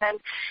comparison.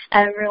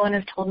 Everyone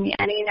has told me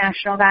any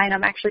national guy, and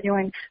I'm actually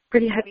doing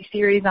pretty heavy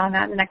series on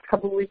that in the next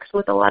couple of weeks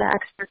with a lot of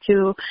experts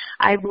who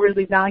I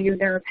really value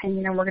their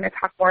opinion, and we're going to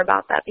talk more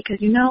about that because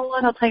you know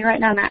what? I'll tell you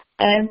right now, not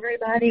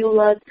everybody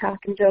loves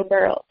talking Joe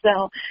Burrow.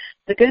 So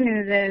the good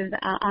news is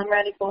I'm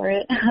ready for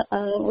it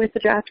with the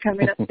draft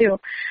coming up too.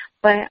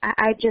 But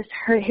I just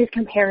heard his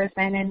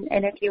comparison,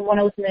 and if you want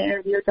to listen to the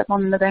interviews up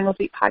on the Bengals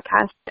Beat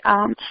podcast,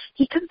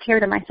 he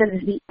compared him. I said,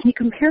 can you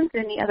compare him to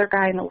any other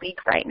guy in the league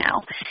right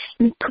now?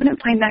 And he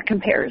couldn't find that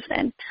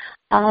comparison.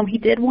 He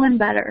did one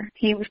better.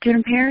 He was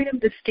comparing him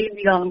to Steve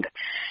Young.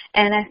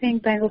 And I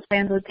think Bengals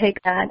fans would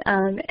take that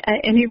at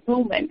any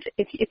moment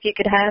if you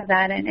could have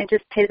that, and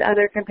just his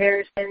other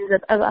comparisons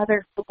of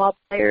other football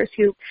players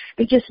who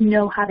they just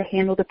know how to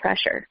handle the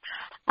pressure.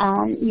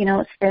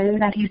 It's fair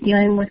that he's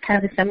dealing with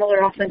kind of a similar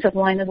offensive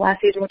line as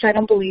last season, which I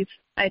don't believe.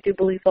 I do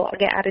believe they'll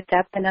get added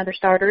depth and other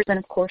starters, and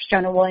of course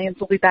Jonah Williams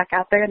will be back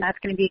out there, and that's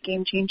going to be a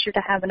game changer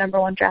to have a number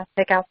 1 draft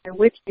pick out there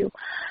with you.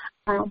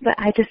 But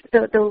I just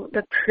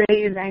the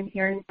praise I'm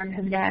hearing from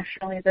him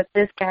nationally is that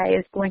this guy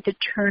is going to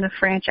turn a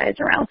franchise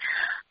around.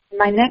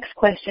 My next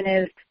question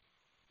is,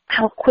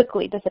 how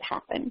quickly does it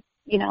happen?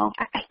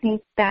 I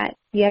think that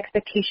the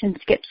expectations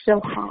get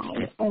so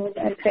high,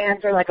 and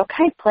fans are like,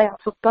 okay, playoffs,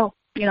 let's go.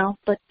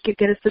 Let's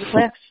get us to the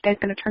playoffs. This guy's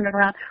going to turn it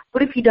around.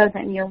 What if he doesn't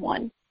in year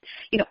 1?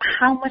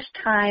 How much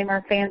time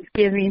are fans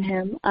giving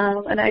him?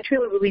 And I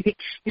truly believe he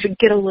should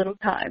get a little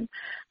time.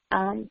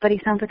 But he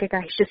sounds like a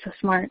guy who's just so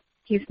smart.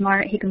 He's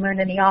smart. He can learn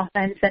any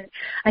offense. And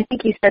I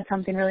think he said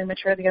something really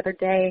mature the other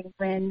day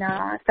when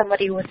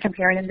somebody was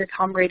comparing him to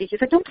Tom Brady. He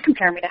said, don't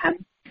compare me to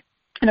him.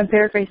 And I'm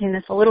paraphrasing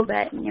this a little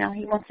bit.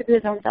 He wants to be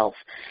his own self.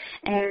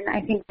 And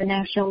I think the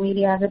national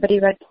media, everybody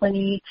read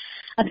plenty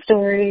of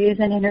stories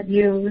and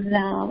interviews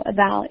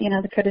about,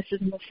 the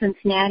criticism of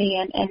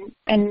Cincinnati.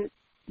 And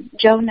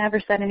Joe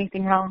never said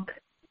anything wrong.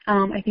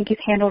 I think he's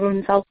handled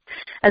himself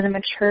as a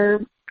mature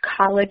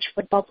college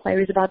football player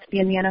who's about to be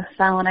in the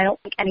NFL, and I don't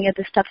think any of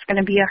this stuff's going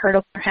to be a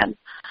hurdle for him.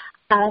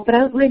 But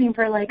I was waiting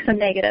for, some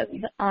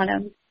negatives on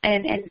him,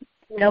 and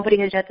nobody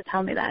has yet to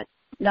tell me that.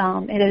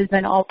 It has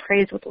been all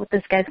praise with what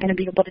this guy's going to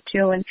be able to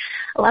do, and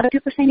a lot of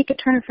people are saying he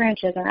could turn a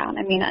franchise around.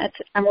 I mean,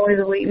 I'm always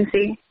a wait and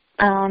see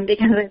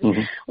because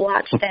I've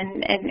watched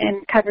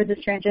and covered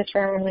this franchise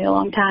for a really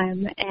long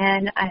time,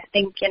 and I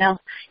think,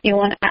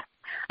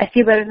 I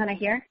see better than I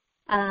hear.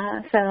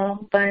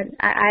 But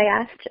I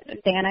asked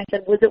Dan, I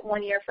said, was it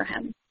 1 year for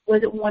him?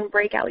 Was it one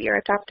breakout year?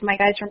 I talked to my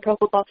guys from Pro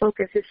Football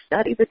Focus who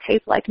study the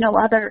tape like no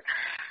other.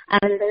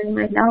 And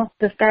they're like, no,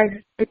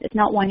 it's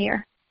not 1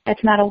 year.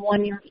 It's not a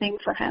 1 year thing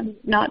for him,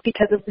 not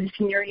because of his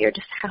senior year,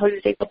 just how he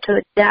was able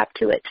to adapt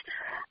to it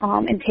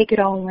and take it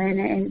all in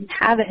and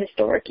have a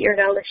historic year at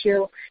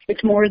LSU.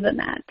 It's more than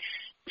that.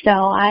 So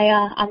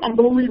I'm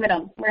believing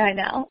him right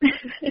now.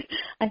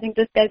 I think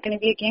this guy's going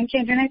to be a game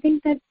changer, and I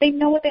think that they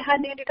know what they had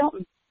in Andy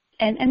Dalton.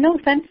 And no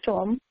offense to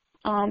him.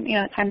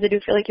 At times I do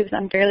feel like he was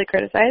unfairly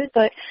criticized,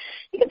 but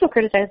you can still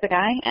criticize the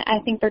guy. I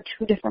think they're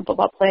two different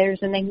football players,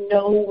 and they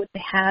know what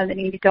they have in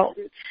Andy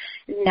Dalton.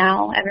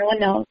 Now everyone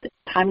knows it's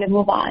time to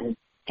move on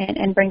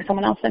and bring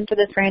someone else into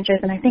this franchise,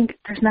 and I think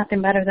there's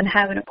nothing better than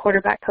having a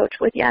quarterback coach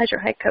with you as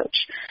your head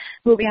coach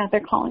who will be out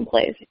there calling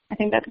plays. I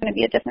think that's going to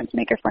be a difference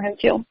maker for him,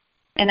 too.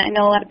 And I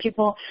know a lot of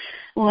people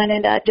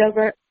wanted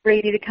Joe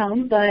Brady to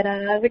come, but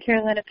the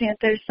Carolina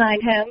Panthers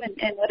signed him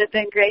and would have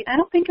been great. I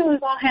don't think it was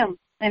all him.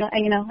 I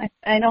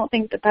don't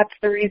think that that's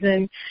the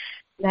reason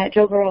that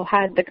Joe Burrow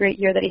had the great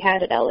year that he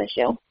had at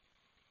LSU.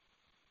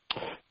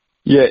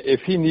 Yeah,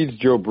 if he needs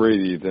Joe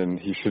Brady, then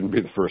he shouldn't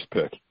be the first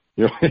pick.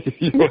 You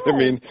know what I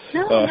mean?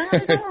 No, not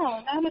at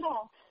all. Not at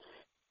all.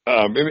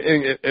 And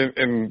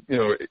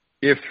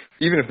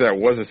even if that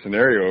was a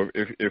scenario,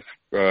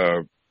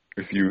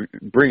 if you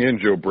bring in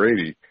Joe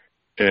Brady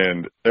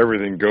and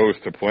everything goes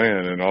to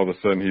plan, and all of a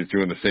sudden he's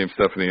doing the same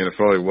stuff in the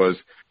NFL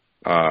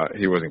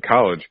he was in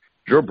college,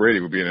 Joe Brady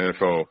would be an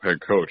NFL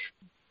head coach,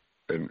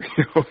 and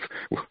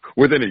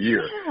within a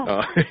year.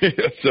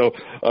 Yeah. So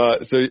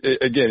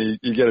again,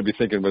 you got to be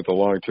thinking about the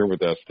long term with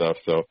that stuff.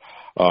 So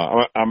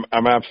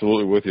I'm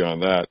absolutely with you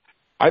on that.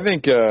 I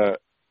think I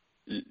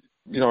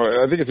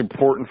think it's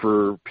important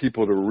for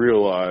people to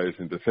realize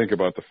and to think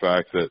about the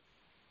fact that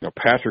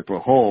Patrick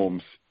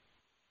Mahomes,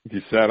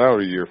 he sat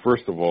out a year,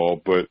 first of all,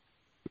 but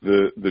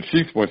the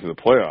Chiefs went to the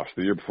playoffs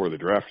the year before they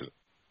drafted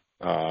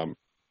him.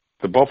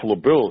 The Buffalo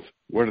Bills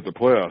went to the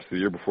playoffs the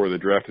year before they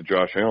drafted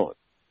Josh Allen.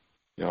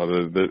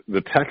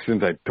 The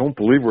Texans, I don't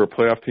believe, were a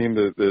playoff team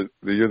the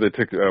year they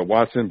took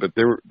Watson, but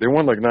they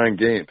won like 9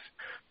 games.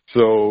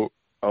 So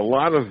a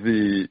lot of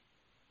the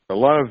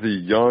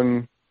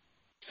young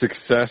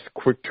success,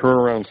 quick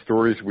turnaround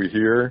stories we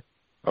hear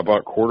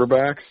about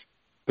quarterbacks,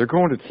 they're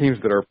going to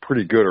teams that are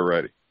pretty good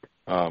already.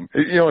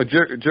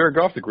 Jared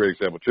Goff's a great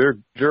example.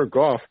 Jared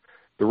Goff,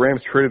 the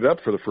Rams traded up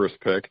for the first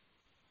pick.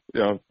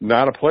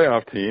 Not a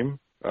playoff team,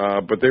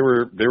 but they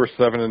were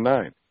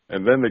 7-9,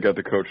 and then they got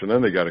the coach, and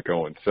then they got it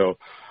going. So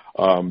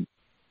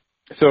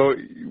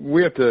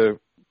we have to.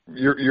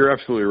 You're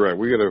absolutely right.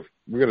 We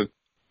got to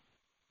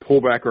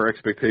pull back our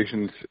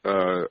expectations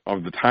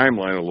of the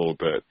timeline a little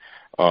bit.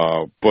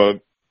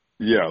 But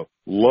yeah,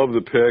 love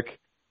the pick.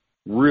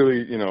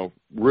 Really,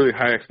 really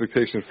high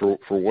expectations for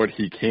what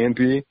he can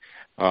be.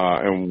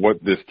 And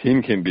what this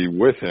team can be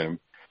with him,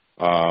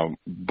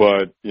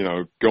 but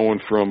going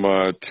from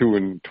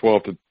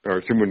 2-12 to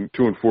or 2-14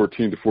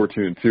 to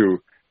 14-2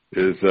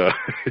 is a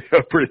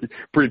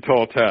pretty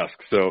tall task.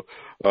 So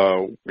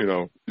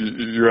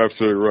you're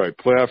absolutely right.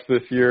 Playoffs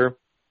this year,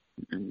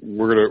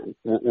 we're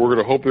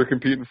gonna hope they're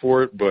competing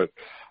for it, but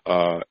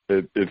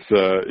it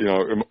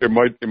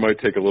might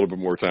take a little bit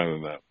more time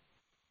than that.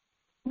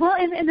 Well,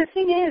 and the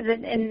thing is,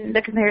 and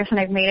the comparison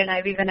I've made, and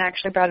I've even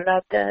actually brought it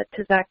up to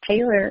Zach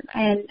Taylor,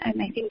 and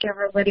I think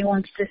everybody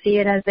wants to see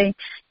it as they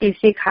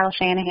see Kyle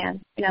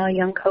Shanahan, a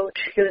young coach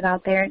who was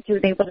out there, who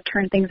was able to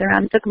turn things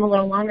around. It took him a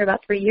little longer,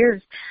 about 3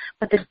 years,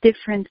 but the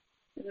difference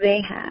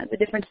they had, the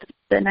difference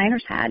the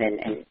Niners had,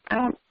 and I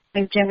don't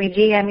think Jimmy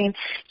G,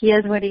 he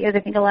is what he is. I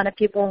think a lot of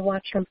people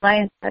watched him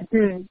play and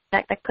said,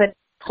 that could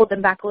hold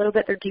them back a little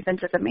bit. Their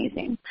defense is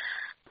amazing.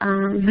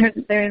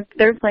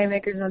 Their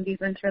playmakers on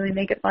defense really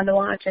make it fun to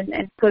watch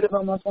and could have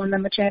almost won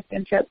them a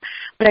championship.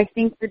 But I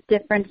think the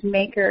difference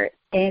maker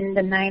in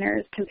the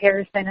Niners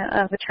comparison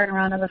of a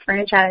turnaround of a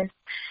franchise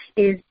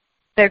is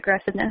the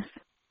aggressiveness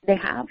they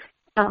have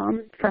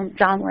from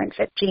John Lynch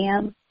at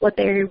GM, what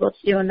they're able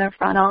to do in their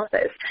front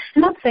office.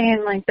 I'm not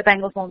saying like the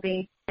Bengals won't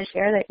be this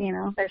year, that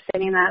they're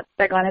saying that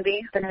they're going to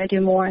be. They're going to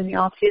do more in the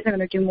offseason. They're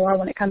going to do more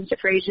when it comes to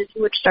free agency,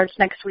 which starts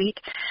next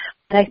week.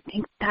 But I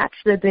think that's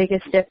the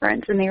biggest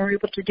difference, and they were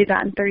able to do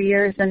that in 3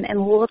 years and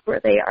look where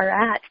they are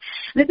at.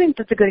 And I think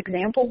that's a good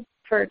example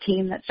for a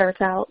team that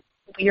starts out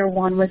year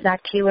one with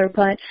Zach Taylor,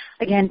 but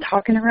again,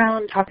 talking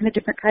to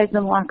different guys in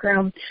the locker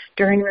room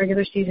during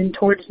regular season,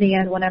 towards the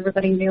end when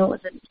everybody knew it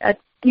was a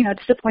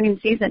disappointing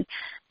season,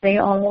 they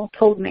all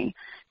told me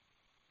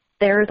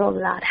there's a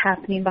lot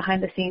happening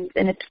behind the scenes,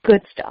 and it's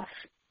good stuff.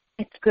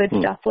 It's good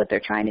stuff what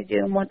they're trying to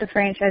do and what the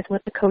franchise,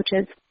 what the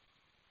coaches.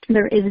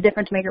 There is a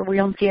difference maker. We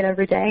don't see it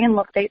every day. And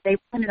look, they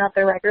pointed out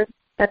their record.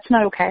 That's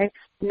not okay.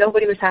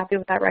 Nobody was happy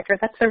with that record.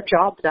 That's their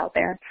jobs out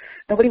there.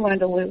 Nobody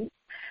wanted to lose.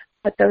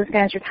 But those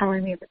guys are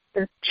telling me that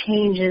the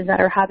changes that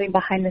are happening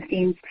behind the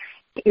scenes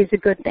is a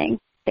good thing.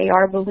 they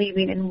are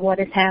believing in what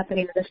is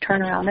happening in this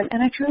turnaround.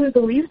 And I truly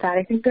believe that.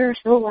 I think there are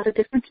still a lot of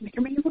differences.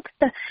 I mean, you look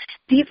at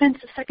the defense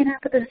the second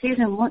half of the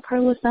season, what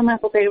Carlos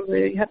Dunlap will be able to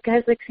do. You have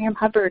guys like Sam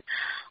Hubbard,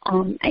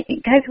 I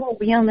think guys who will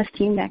be on this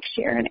team next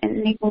year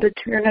and able to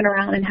turn it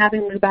around and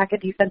having Lou back a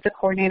defensive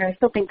coordinator. I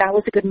still think that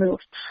was a good move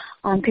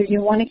because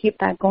you want to keep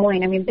that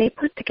going. I mean, they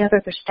put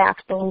together their staff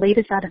the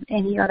latest out of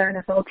any other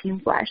NFL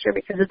teams last year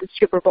because of the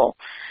Super Bowl.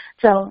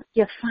 So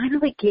you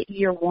finally get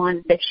year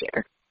one this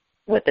year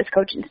with this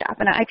coaching staff,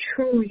 and I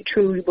truly,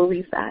 truly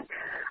believe that.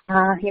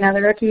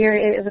 The rookie year,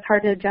 it was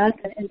hard to adjust,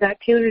 and Zach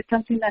Taylor did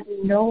something that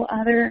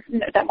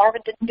that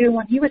Marvin didn't do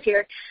when he was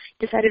here,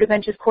 decided to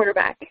bench his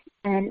quarterback.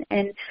 And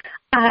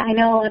I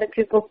know a lot of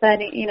people said,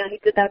 he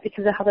did that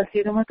because of how the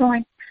season was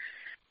going.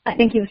 I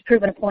think he was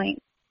proven a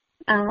point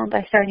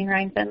by starting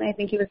Ryan Finley. I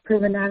think he was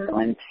proven to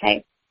everyone,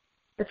 hey,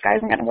 this guy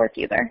isn't going to work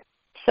either.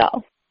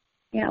 So,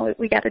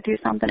 we got to do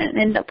something, and it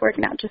ended up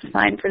working out just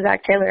fine for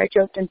Zach Taylor. I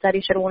joked and said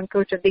he should have won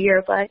Coach of the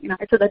Year, but,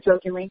 I said that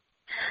jokingly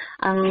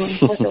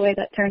with the way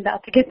that turned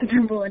out to get the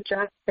number one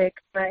draft pick.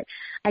 But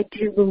I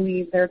do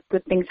believe there are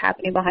good things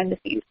happening behind the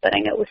scenes, but I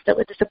know it was still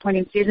a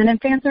disappointing season, and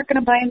fans aren't going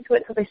to buy into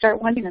it until they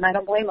start winning, and I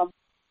don't blame them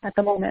at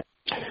the moment.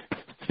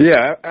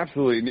 Yeah,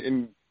 absolutely.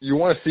 And you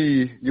want to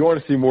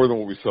see more than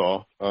what we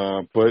saw,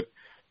 but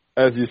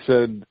as you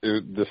said,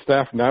 the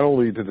staff, not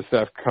only did the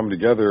staff come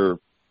together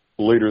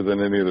later than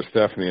any other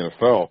staff in the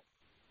NFL,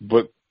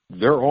 but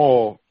they're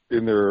all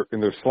in their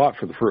slot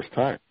for the first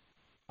time.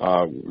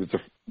 It's a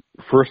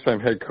first-time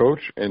head coach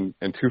and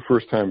two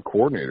first-time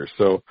coordinators.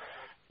 So,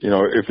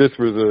 if this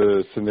was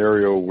a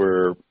scenario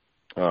where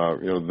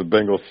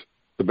the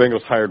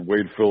Bengals hired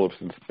Wade Phillips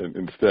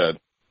instead,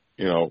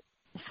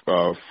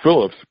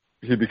 Phillips,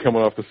 he'd be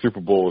coming off the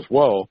Super Bowl as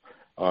well.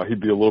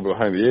 He'd be a little bit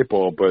behind the eight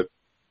ball, but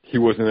he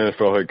was an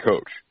NFL head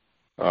coach.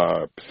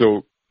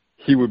 So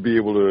he would be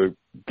able to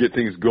get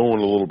things going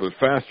a little bit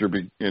faster,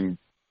 and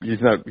he's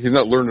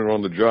not learning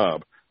on the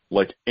job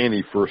like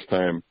any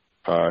first-time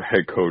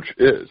head coach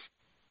is.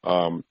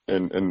 And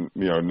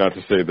not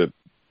to say that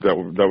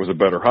was a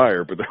better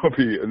hire, but that would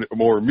be a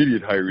more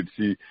immediate hire.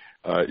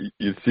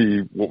 You'd see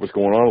what was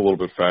going on a little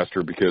bit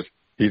faster because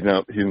he's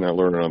not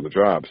learning on the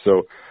job.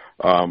 So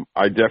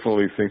I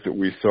definitely think that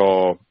we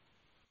saw,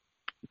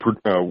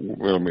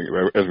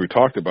 as we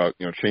talked about,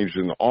 changes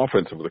in the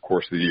offense over the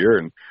course of the year,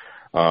 and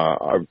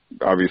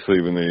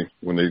obviously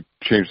when they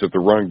changed up the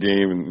run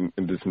game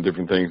and did some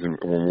different things and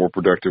were more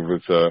productive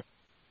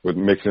with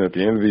Mixon at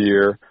the end of the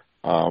year.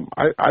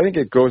 I think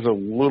it goes a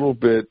little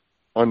bit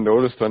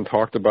unnoticed,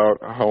 untalked about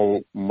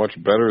how much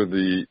better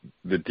the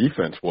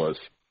defense was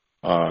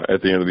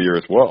at the end of the year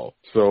as well.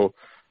 So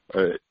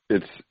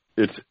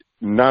it's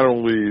not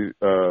only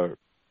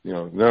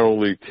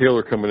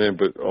Taylor coming in,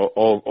 but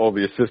all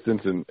the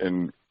assistants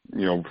and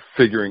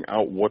figuring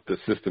out what the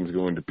system's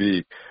going to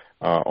be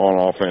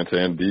on offense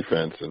and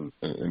defense,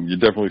 and you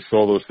definitely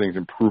saw those things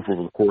improve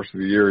over the course of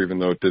the year, even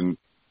though it didn't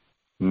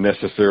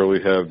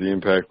necessarily have the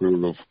impact we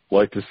would have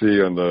liked to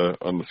see on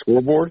the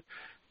scoreboard.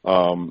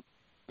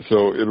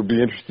 So it'll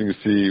be interesting to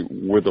see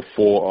with a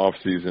full off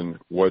season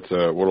what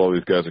all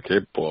these guys are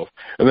capable of.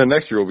 And then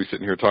next year we'll be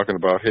sitting here talking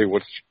about, hey,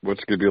 what's going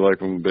to be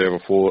like when they have a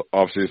full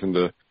off season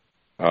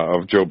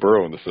of Joe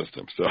Burrow in the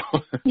system. So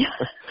yeah,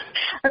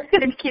 I was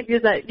going to keep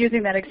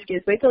using that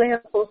excuse. Wait till they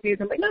have a full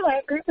season. But no, I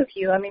agree with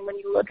you. I mean, when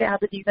you look at how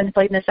the defense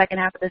played in the second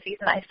half of the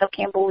season, I still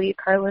can't believe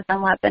Carlos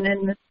Dunlap been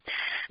in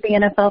the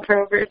NFL for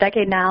over a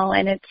decade now,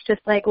 and it's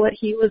just like what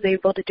he was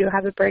able to do,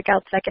 have a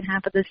breakout second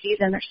half of the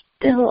season. There's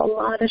still a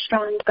lot of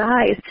strong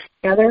guys.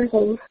 Yeah, there's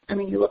holes. I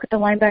mean, you look at the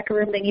linebacker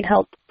room; they need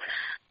help.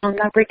 I'm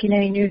not breaking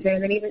any news there.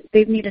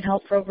 They've needed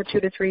help for over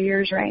 2 to 3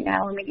 years right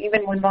now. I mean,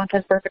 even when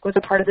Vontaze Burfict was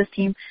a part of this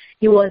team,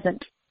 he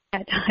wasn't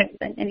at times,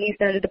 and he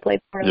started to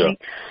play poorly.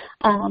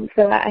 Yeah.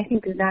 So I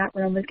think that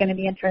room is going to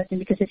be interesting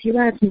because if you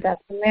add some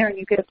depth in there and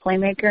you get a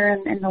playmaker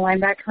in the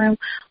linebacker room,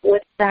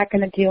 what's that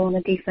going to do on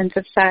the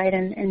defensive side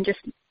and just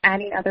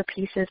adding other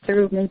pieces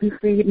through maybe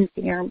free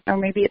agency or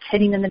maybe it's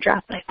hitting in the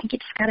draft, but I think you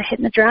just got to hit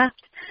in the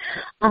draft.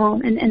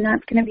 And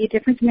that's going to be a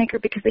difference maker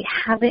because they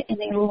haven't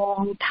in a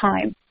long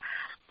time.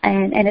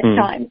 And it's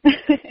time.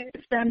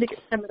 It's time to get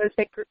some of those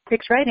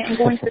picks right. And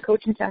going to the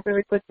coaching staff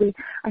really quickly,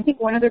 I think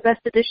one of their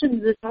best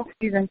additions this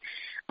offseason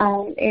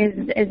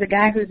is a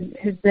guy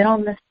who's been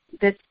on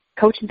this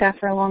coaching staff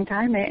for a long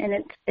time,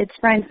 and it's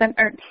Brian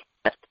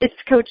it's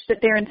Coach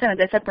Darren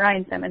Simmons. I said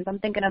Brian Simmons. I'm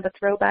thinking of a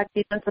throwback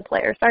defensive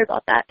player. Sorry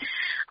about that.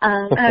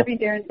 Having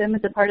Darren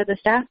Simmons a part of the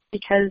staff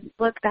because,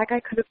 look, that guy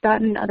could have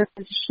gotten other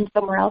positions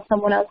somewhere else.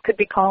 Someone else could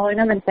be calling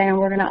him and saying,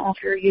 we're going to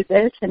offer you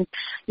this, and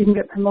you can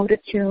get promoted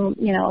to,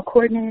 a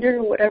coordinator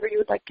or whatever you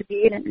would like to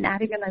be, and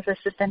adding him as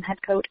assistant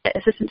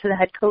to the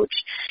head coach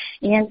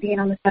and being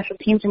on the special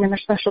teams. I mean, their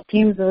special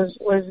teams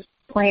was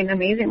playing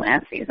amazing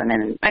last season,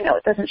 and I know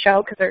it doesn't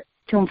show because they're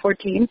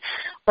 2-14,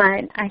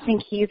 but I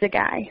think he's a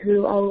guy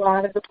who a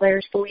lot of the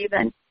players believe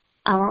in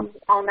on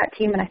that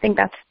team, and I think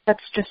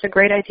that's just a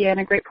great idea and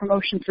a great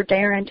promotion for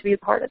Darren to be a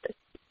part of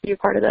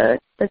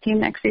the team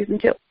next season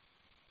too.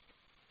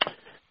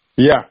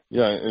 Yeah,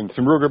 and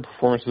some real good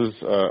performances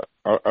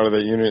out of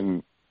that unit.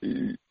 And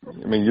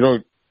I mean,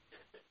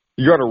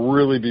 you got to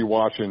really be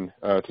watching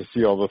to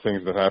see all the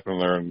things that happen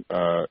there,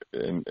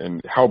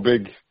 and how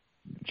big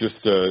just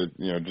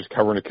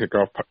covering a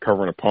kickoff,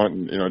 covering a punt,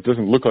 and it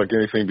doesn't look like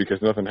anything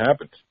because nothing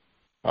happens.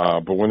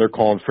 But when they're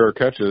calling fair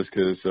catches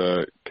because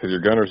your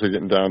gunners are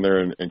getting down there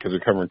and because they're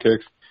covering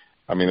kicks,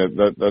 I mean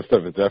that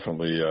stuff is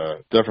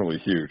definitely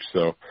huge.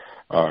 So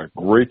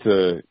great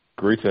to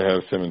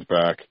have Simmons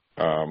back.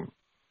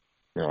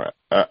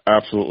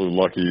 Absolutely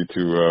lucky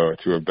to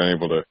have been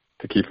able to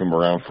keep him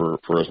around for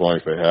as long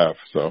as they have.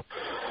 So,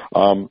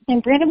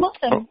 and Brandon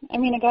Wilson, I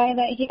mean, a guy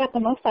that he got the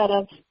most out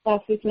of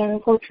last season, and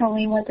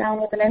unfortunately went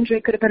down with an injury,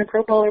 could have been a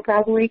Pro Bowler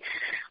probably.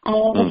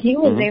 He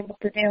was able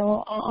to do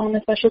on the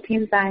special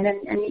team side,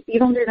 and you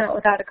don't do that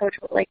without a coach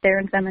like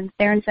Darren Simmons.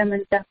 Darren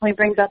Simmons definitely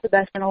brings out the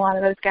best in a lot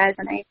of those guys,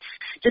 and I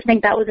just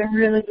think that was a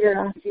really good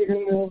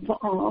off-season move.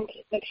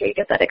 Make sure you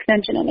get that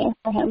extension in there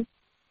for him.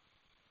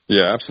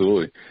 Yeah,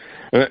 absolutely.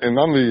 And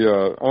on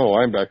the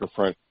linebacker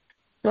front,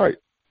 right.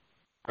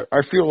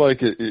 I feel like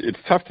it's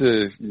tough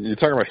you're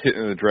talking about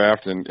hitting in the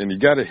draft, and you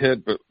got to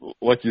hit, but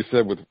like you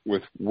said,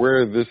 with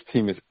where this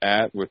team is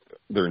at with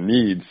their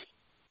needs,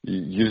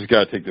 you just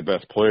got to take the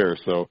best player.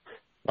 So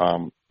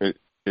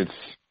it's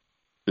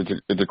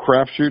a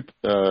crapshoot,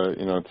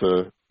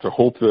 to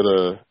hope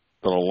that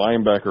a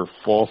linebacker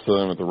falls to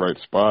them at the right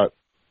spot.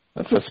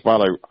 That's a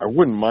spot I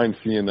wouldn't mind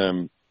seeing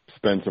them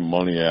spend some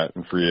money at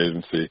in free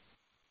agency.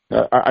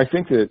 I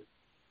think that,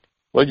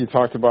 like you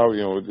talked about,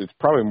 it's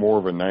probably more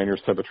of a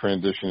Niners type of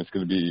transition. It's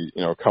going to be,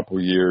 a couple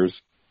of years.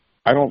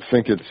 I don't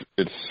think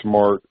it's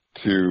smart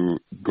to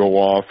go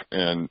off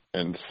and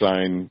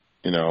sign,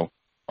 a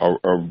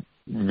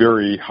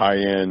very high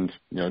end,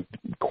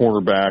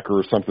 cornerback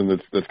or something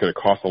that's going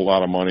to cost a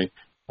lot of money.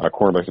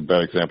 Cornerback's a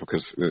bad example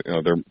because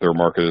their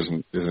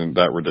market isn't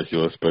that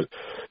ridiculous. But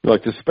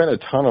to spend a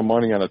ton of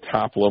money on a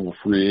top level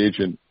free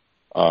agent,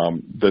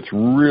 that's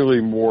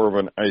really more of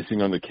an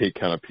icing on the cake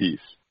kind of piece.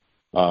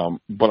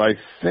 But I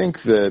think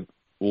that,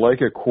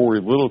 like a Corey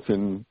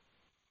Littleton,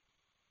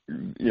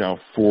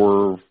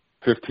 for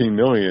 $15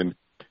 million,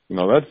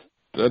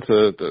 that's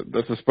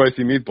a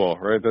spicy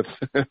meatball, right? That's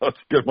a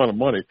good amount of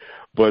money.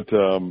 But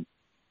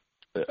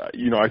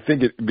I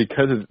think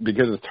because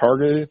it's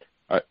targeted,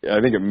 I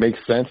think it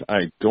makes sense.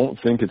 I don't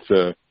think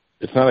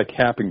it's not a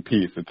capping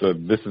piece.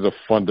 This is a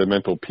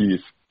fundamental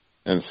piece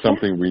and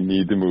something we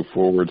need to move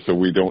forward so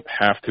we don't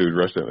have to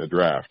address it in the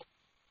draft.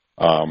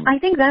 I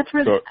think that's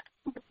where.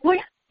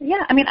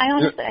 Yeah. I mean,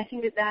 I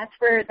think that's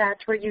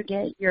where you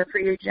get your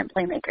free agent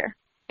playmaker,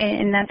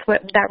 and that's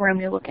what that room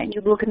you look in.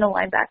 You look in the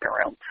linebacker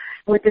room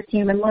with this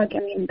team, and look. I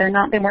mean,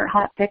 they weren't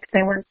hot picks.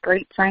 They weren't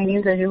great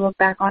signings as you look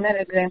back on it.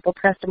 Example,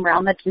 Preston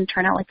Brown, that didn't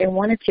turn out like they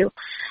wanted to.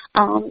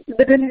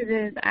 The good news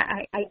is,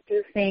 I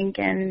do think,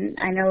 and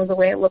I know the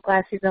way it looked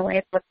last season, the way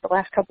it looked the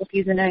last couple of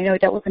seasons. I know he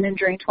dealt with an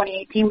injury in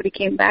 2018, but he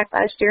came back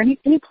last year and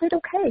he played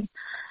okay.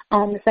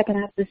 The second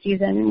half of the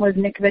season was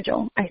Nick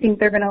Vigil. I think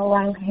they're going to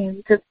allow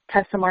him to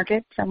test the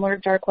market, similar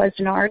to Darqueze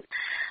Dennard,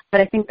 but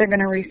I think they're going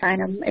to re-sign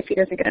him if he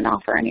doesn't get an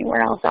offer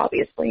anywhere else,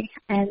 obviously.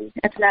 And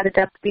it's not a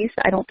depth piece.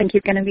 I don't think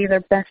he's going to be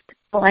their best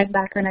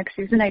linebacker next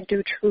season. I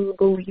do truly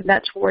believe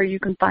that's where you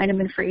can find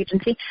him in free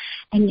agency,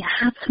 and you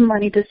have some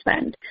money to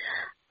spend.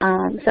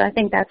 So I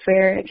think that's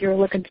where, if you're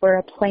looking for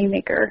a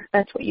playmaker,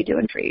 that's what you do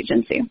in free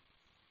agency.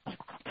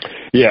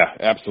 Yeah,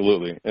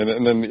 absolutely.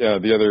 And then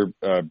the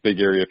other big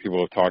area people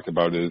have talked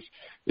about is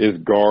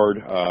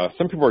guard.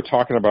 Some people are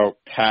talking about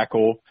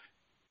tackle.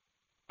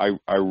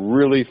 I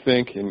really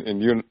think,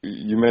 and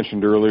you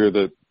mentioned earlier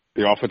that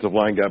the offensive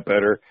line got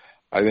better.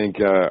 I think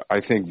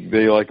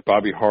they like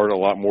Bobby Hart a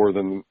lot more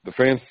than the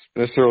fans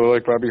necessarily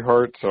like Bobby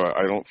Hart. So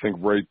I don't think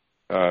right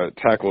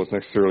tackle is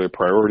necessarily a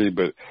priority,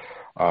 but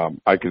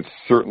I could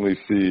certainly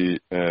see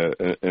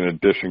an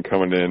addition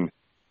coming in.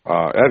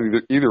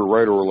 At either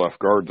right or left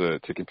guard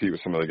to compete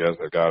with some of the guys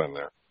they've got in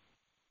there.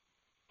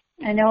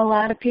 I know a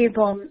lot of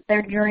people,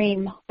 their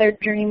dream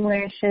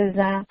wish is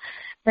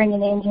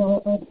bringing Andrew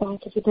Whitworth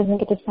back if he doesn't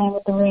get to sign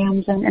with the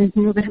Rams and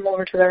moving him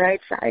over to the right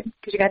side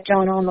because you got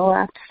Jonah on the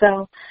left.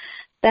 So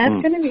that's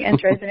going to be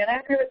interesting. And I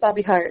agree with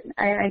Bobby Hart.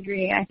 I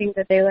agree. I think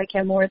that they like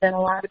him more than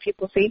a lot of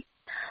people see.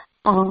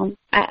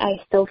 I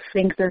still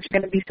think there's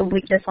going to be some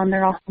weakness on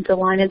their offensive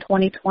line in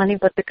 2020,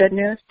 but the good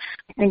news,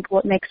 I think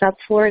what makes up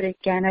for it,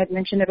 again, I've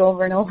mentioned it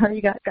over and over,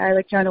 you got a guy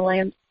like Jonah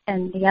Williams,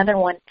 and the other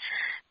one,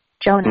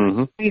 Jonah.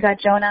 Mm-hmm. You got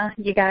Jonah,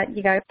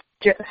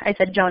 I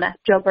said Jonah,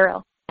 Joe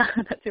Burrow.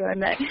 That's who I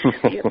meant.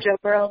 You have Joe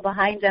Burrow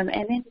behind him,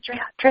 and then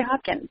Trey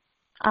Hopkins.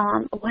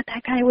 What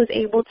that guy was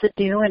able to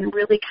do and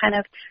really kind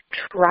of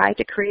try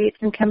to create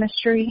some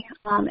chemistry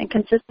and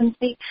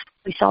consistency.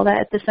 We saw that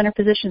at the center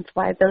positions,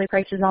 why Billy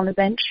Price is on the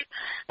bench.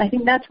 I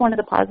think that's one of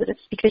the positives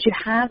because you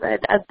have a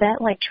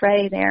vet like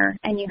Trey there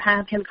and you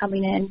have him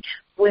coming in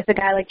with a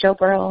guy like Joe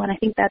Burrow, and I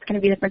think that's going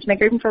to be the difference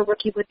maker, even for a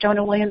rookie with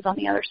Jonah Williams on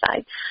the other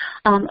side.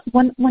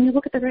 When you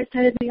look at the right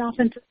side of the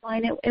offensive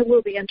line, it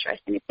will be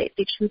interesting if they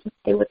choose to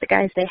stay with the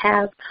guys they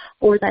have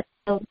or that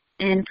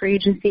in free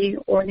agency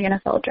or the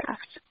NFL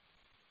draft.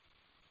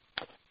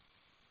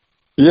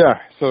 Yeah.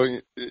 So,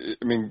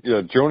 I mean,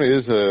 yeah, Jonah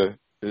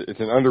it's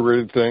an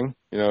underrated thing.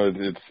 You know,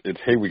 it's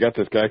hey, we got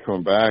this guy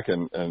coming back,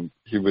 and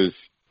he was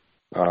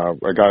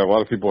a guy a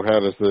lot of people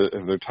had as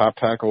their top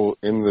tackle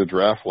in the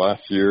draft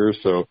last year.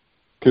 So,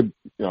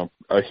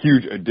 a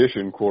huge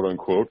addition, quote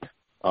unquote,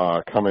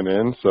 coming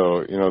in.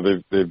 So, you know,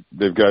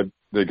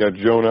 they got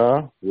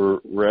Jonah.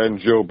 We're adding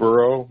Joe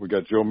Burrow. We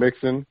got Joe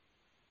Mixon.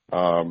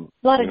 A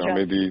lot of Joe.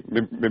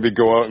 Maybe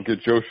go out and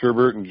get Joe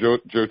Sherbert and Joe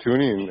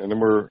Tooney, and then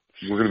we're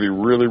going to be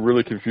really,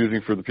 really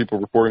confusing for the people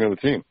reporting on the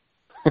team.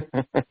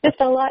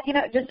 Just a lot, you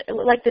know, just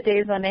like the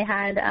days when they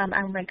had,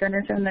 oh my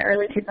goodness, in the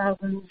early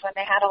 2000s when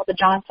they had all the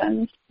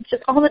Johnsons. It's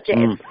just all the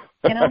Jays,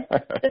 you know.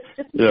 It's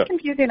just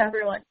confusing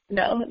everyone.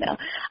 No,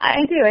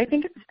 I do. I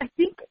think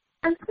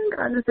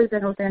honestly,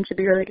 Bengals fans should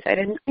be really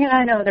excited. And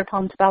I know they're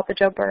pumped about the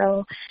Joe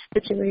Burrow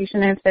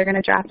situation if they're going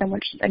to draft him,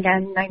 which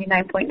again,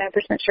 99.9%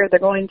 sure they're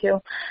going to.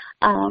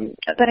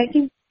 But I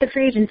think the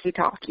free agency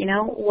talk, you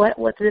know,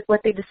 what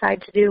they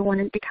decide to do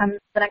when it becomes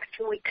the next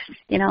 2 weeks,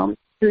 you know,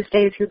 who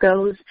stays, who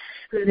goes,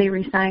 who they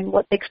re-sign,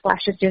 what big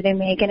splashes do they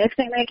make, and if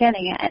they make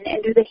any,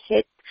 and do they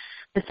hit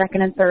the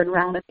second and third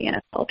round of the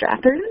NFL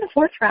draft, or even the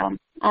fourth round.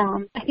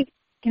 I think,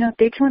 you know,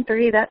 day 2 and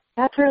 3,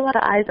 that's where a lot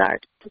of eyes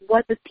are,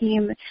 what this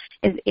team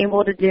is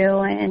able to do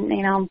and,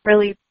 you know,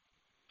 really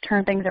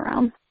turn things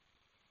around.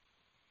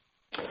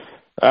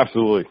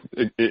 Absolutely.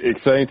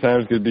 Exciting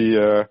times. Could be,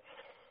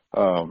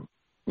 going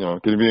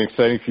to be an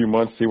exciting few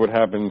months. See what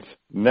happens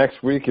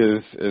next week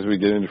as we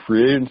get into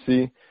free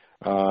agency.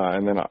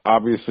 And then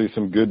obviously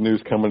some good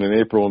news coming in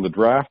April in the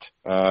draft.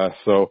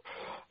 So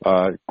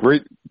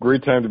great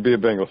time to be a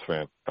Bengals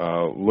fan.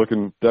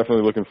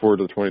 Definitely looking forward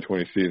to the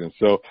 2020 season.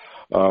 So,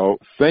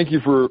 thank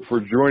you for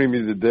joining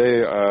me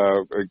today.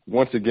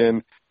 Once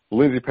again,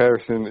 Lindsay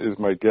Patterson is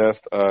my guest.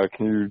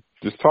 Can you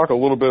just talk a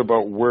little bit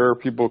about where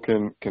people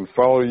can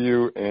follow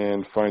you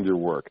and find your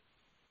work?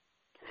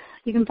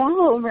 You can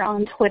follow over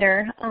on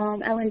Twitter,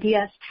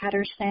 LNDS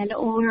Patterson,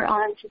 or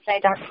on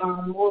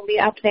Cincinnati.com. We'll be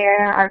up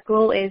there. Our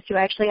goal is to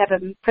actually have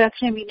a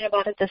production meeting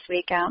about it this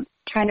week,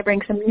 trying to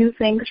bring some new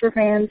things for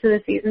fans to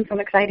the season, some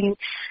exciting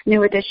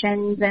new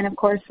additions. And, of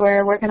course,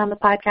 we're working on the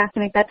podcast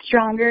to make that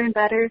stronger and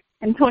better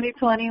in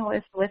 2020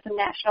 with some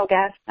national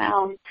guests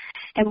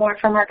and more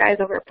from our guys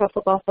over at Pro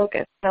Football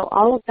Focus. So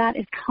all of that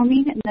is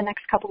coming in the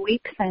next couple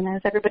weeks. And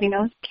as everybody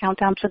knows,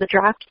 countdown to the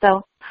draft. So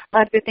a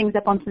lot of good things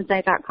up on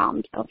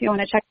Cincinnati.com. So if you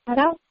want to check that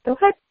out, go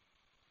ahead.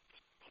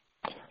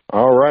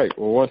 All right.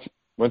 Well,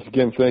 once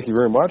again, thank you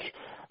very much.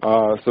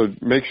 So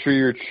make sure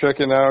you're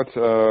checking out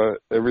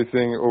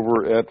everything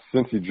over at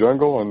Cincy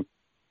Jungle. And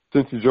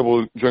Cincy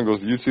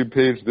Jungle's YouTube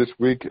page this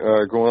week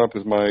going up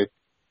is my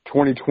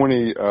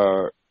 2020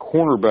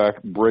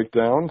 cornerback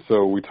breakdown.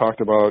 So we talked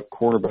about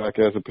cornerback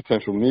as a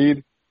potential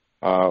need.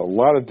 A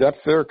lot of depth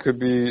there. Could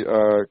be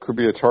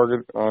a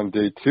target on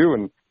day 2.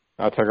 And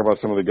I'll talk about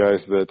some of the guys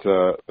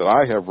that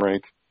I have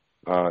ranked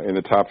in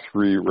the top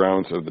 3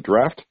 rounds of the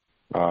draft.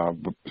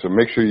 So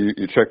make sure you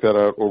check that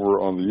out over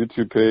on the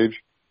YouTube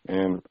page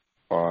and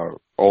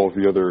all of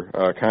the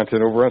other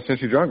content over on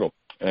Cincy Jungle.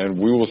 And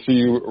we will see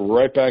you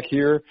right back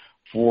here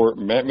for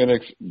Matt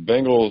Minich's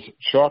Bengals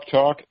Chalk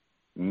Talk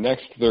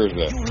next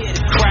Thursday. You hear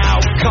the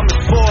crowd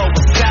coming forward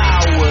with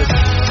ours.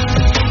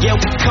 Yeah,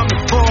 we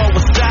coming forward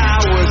with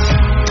ours.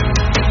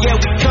 Yeah,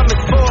 we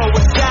coming forward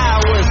with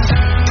ours.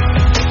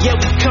 Yeah,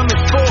 we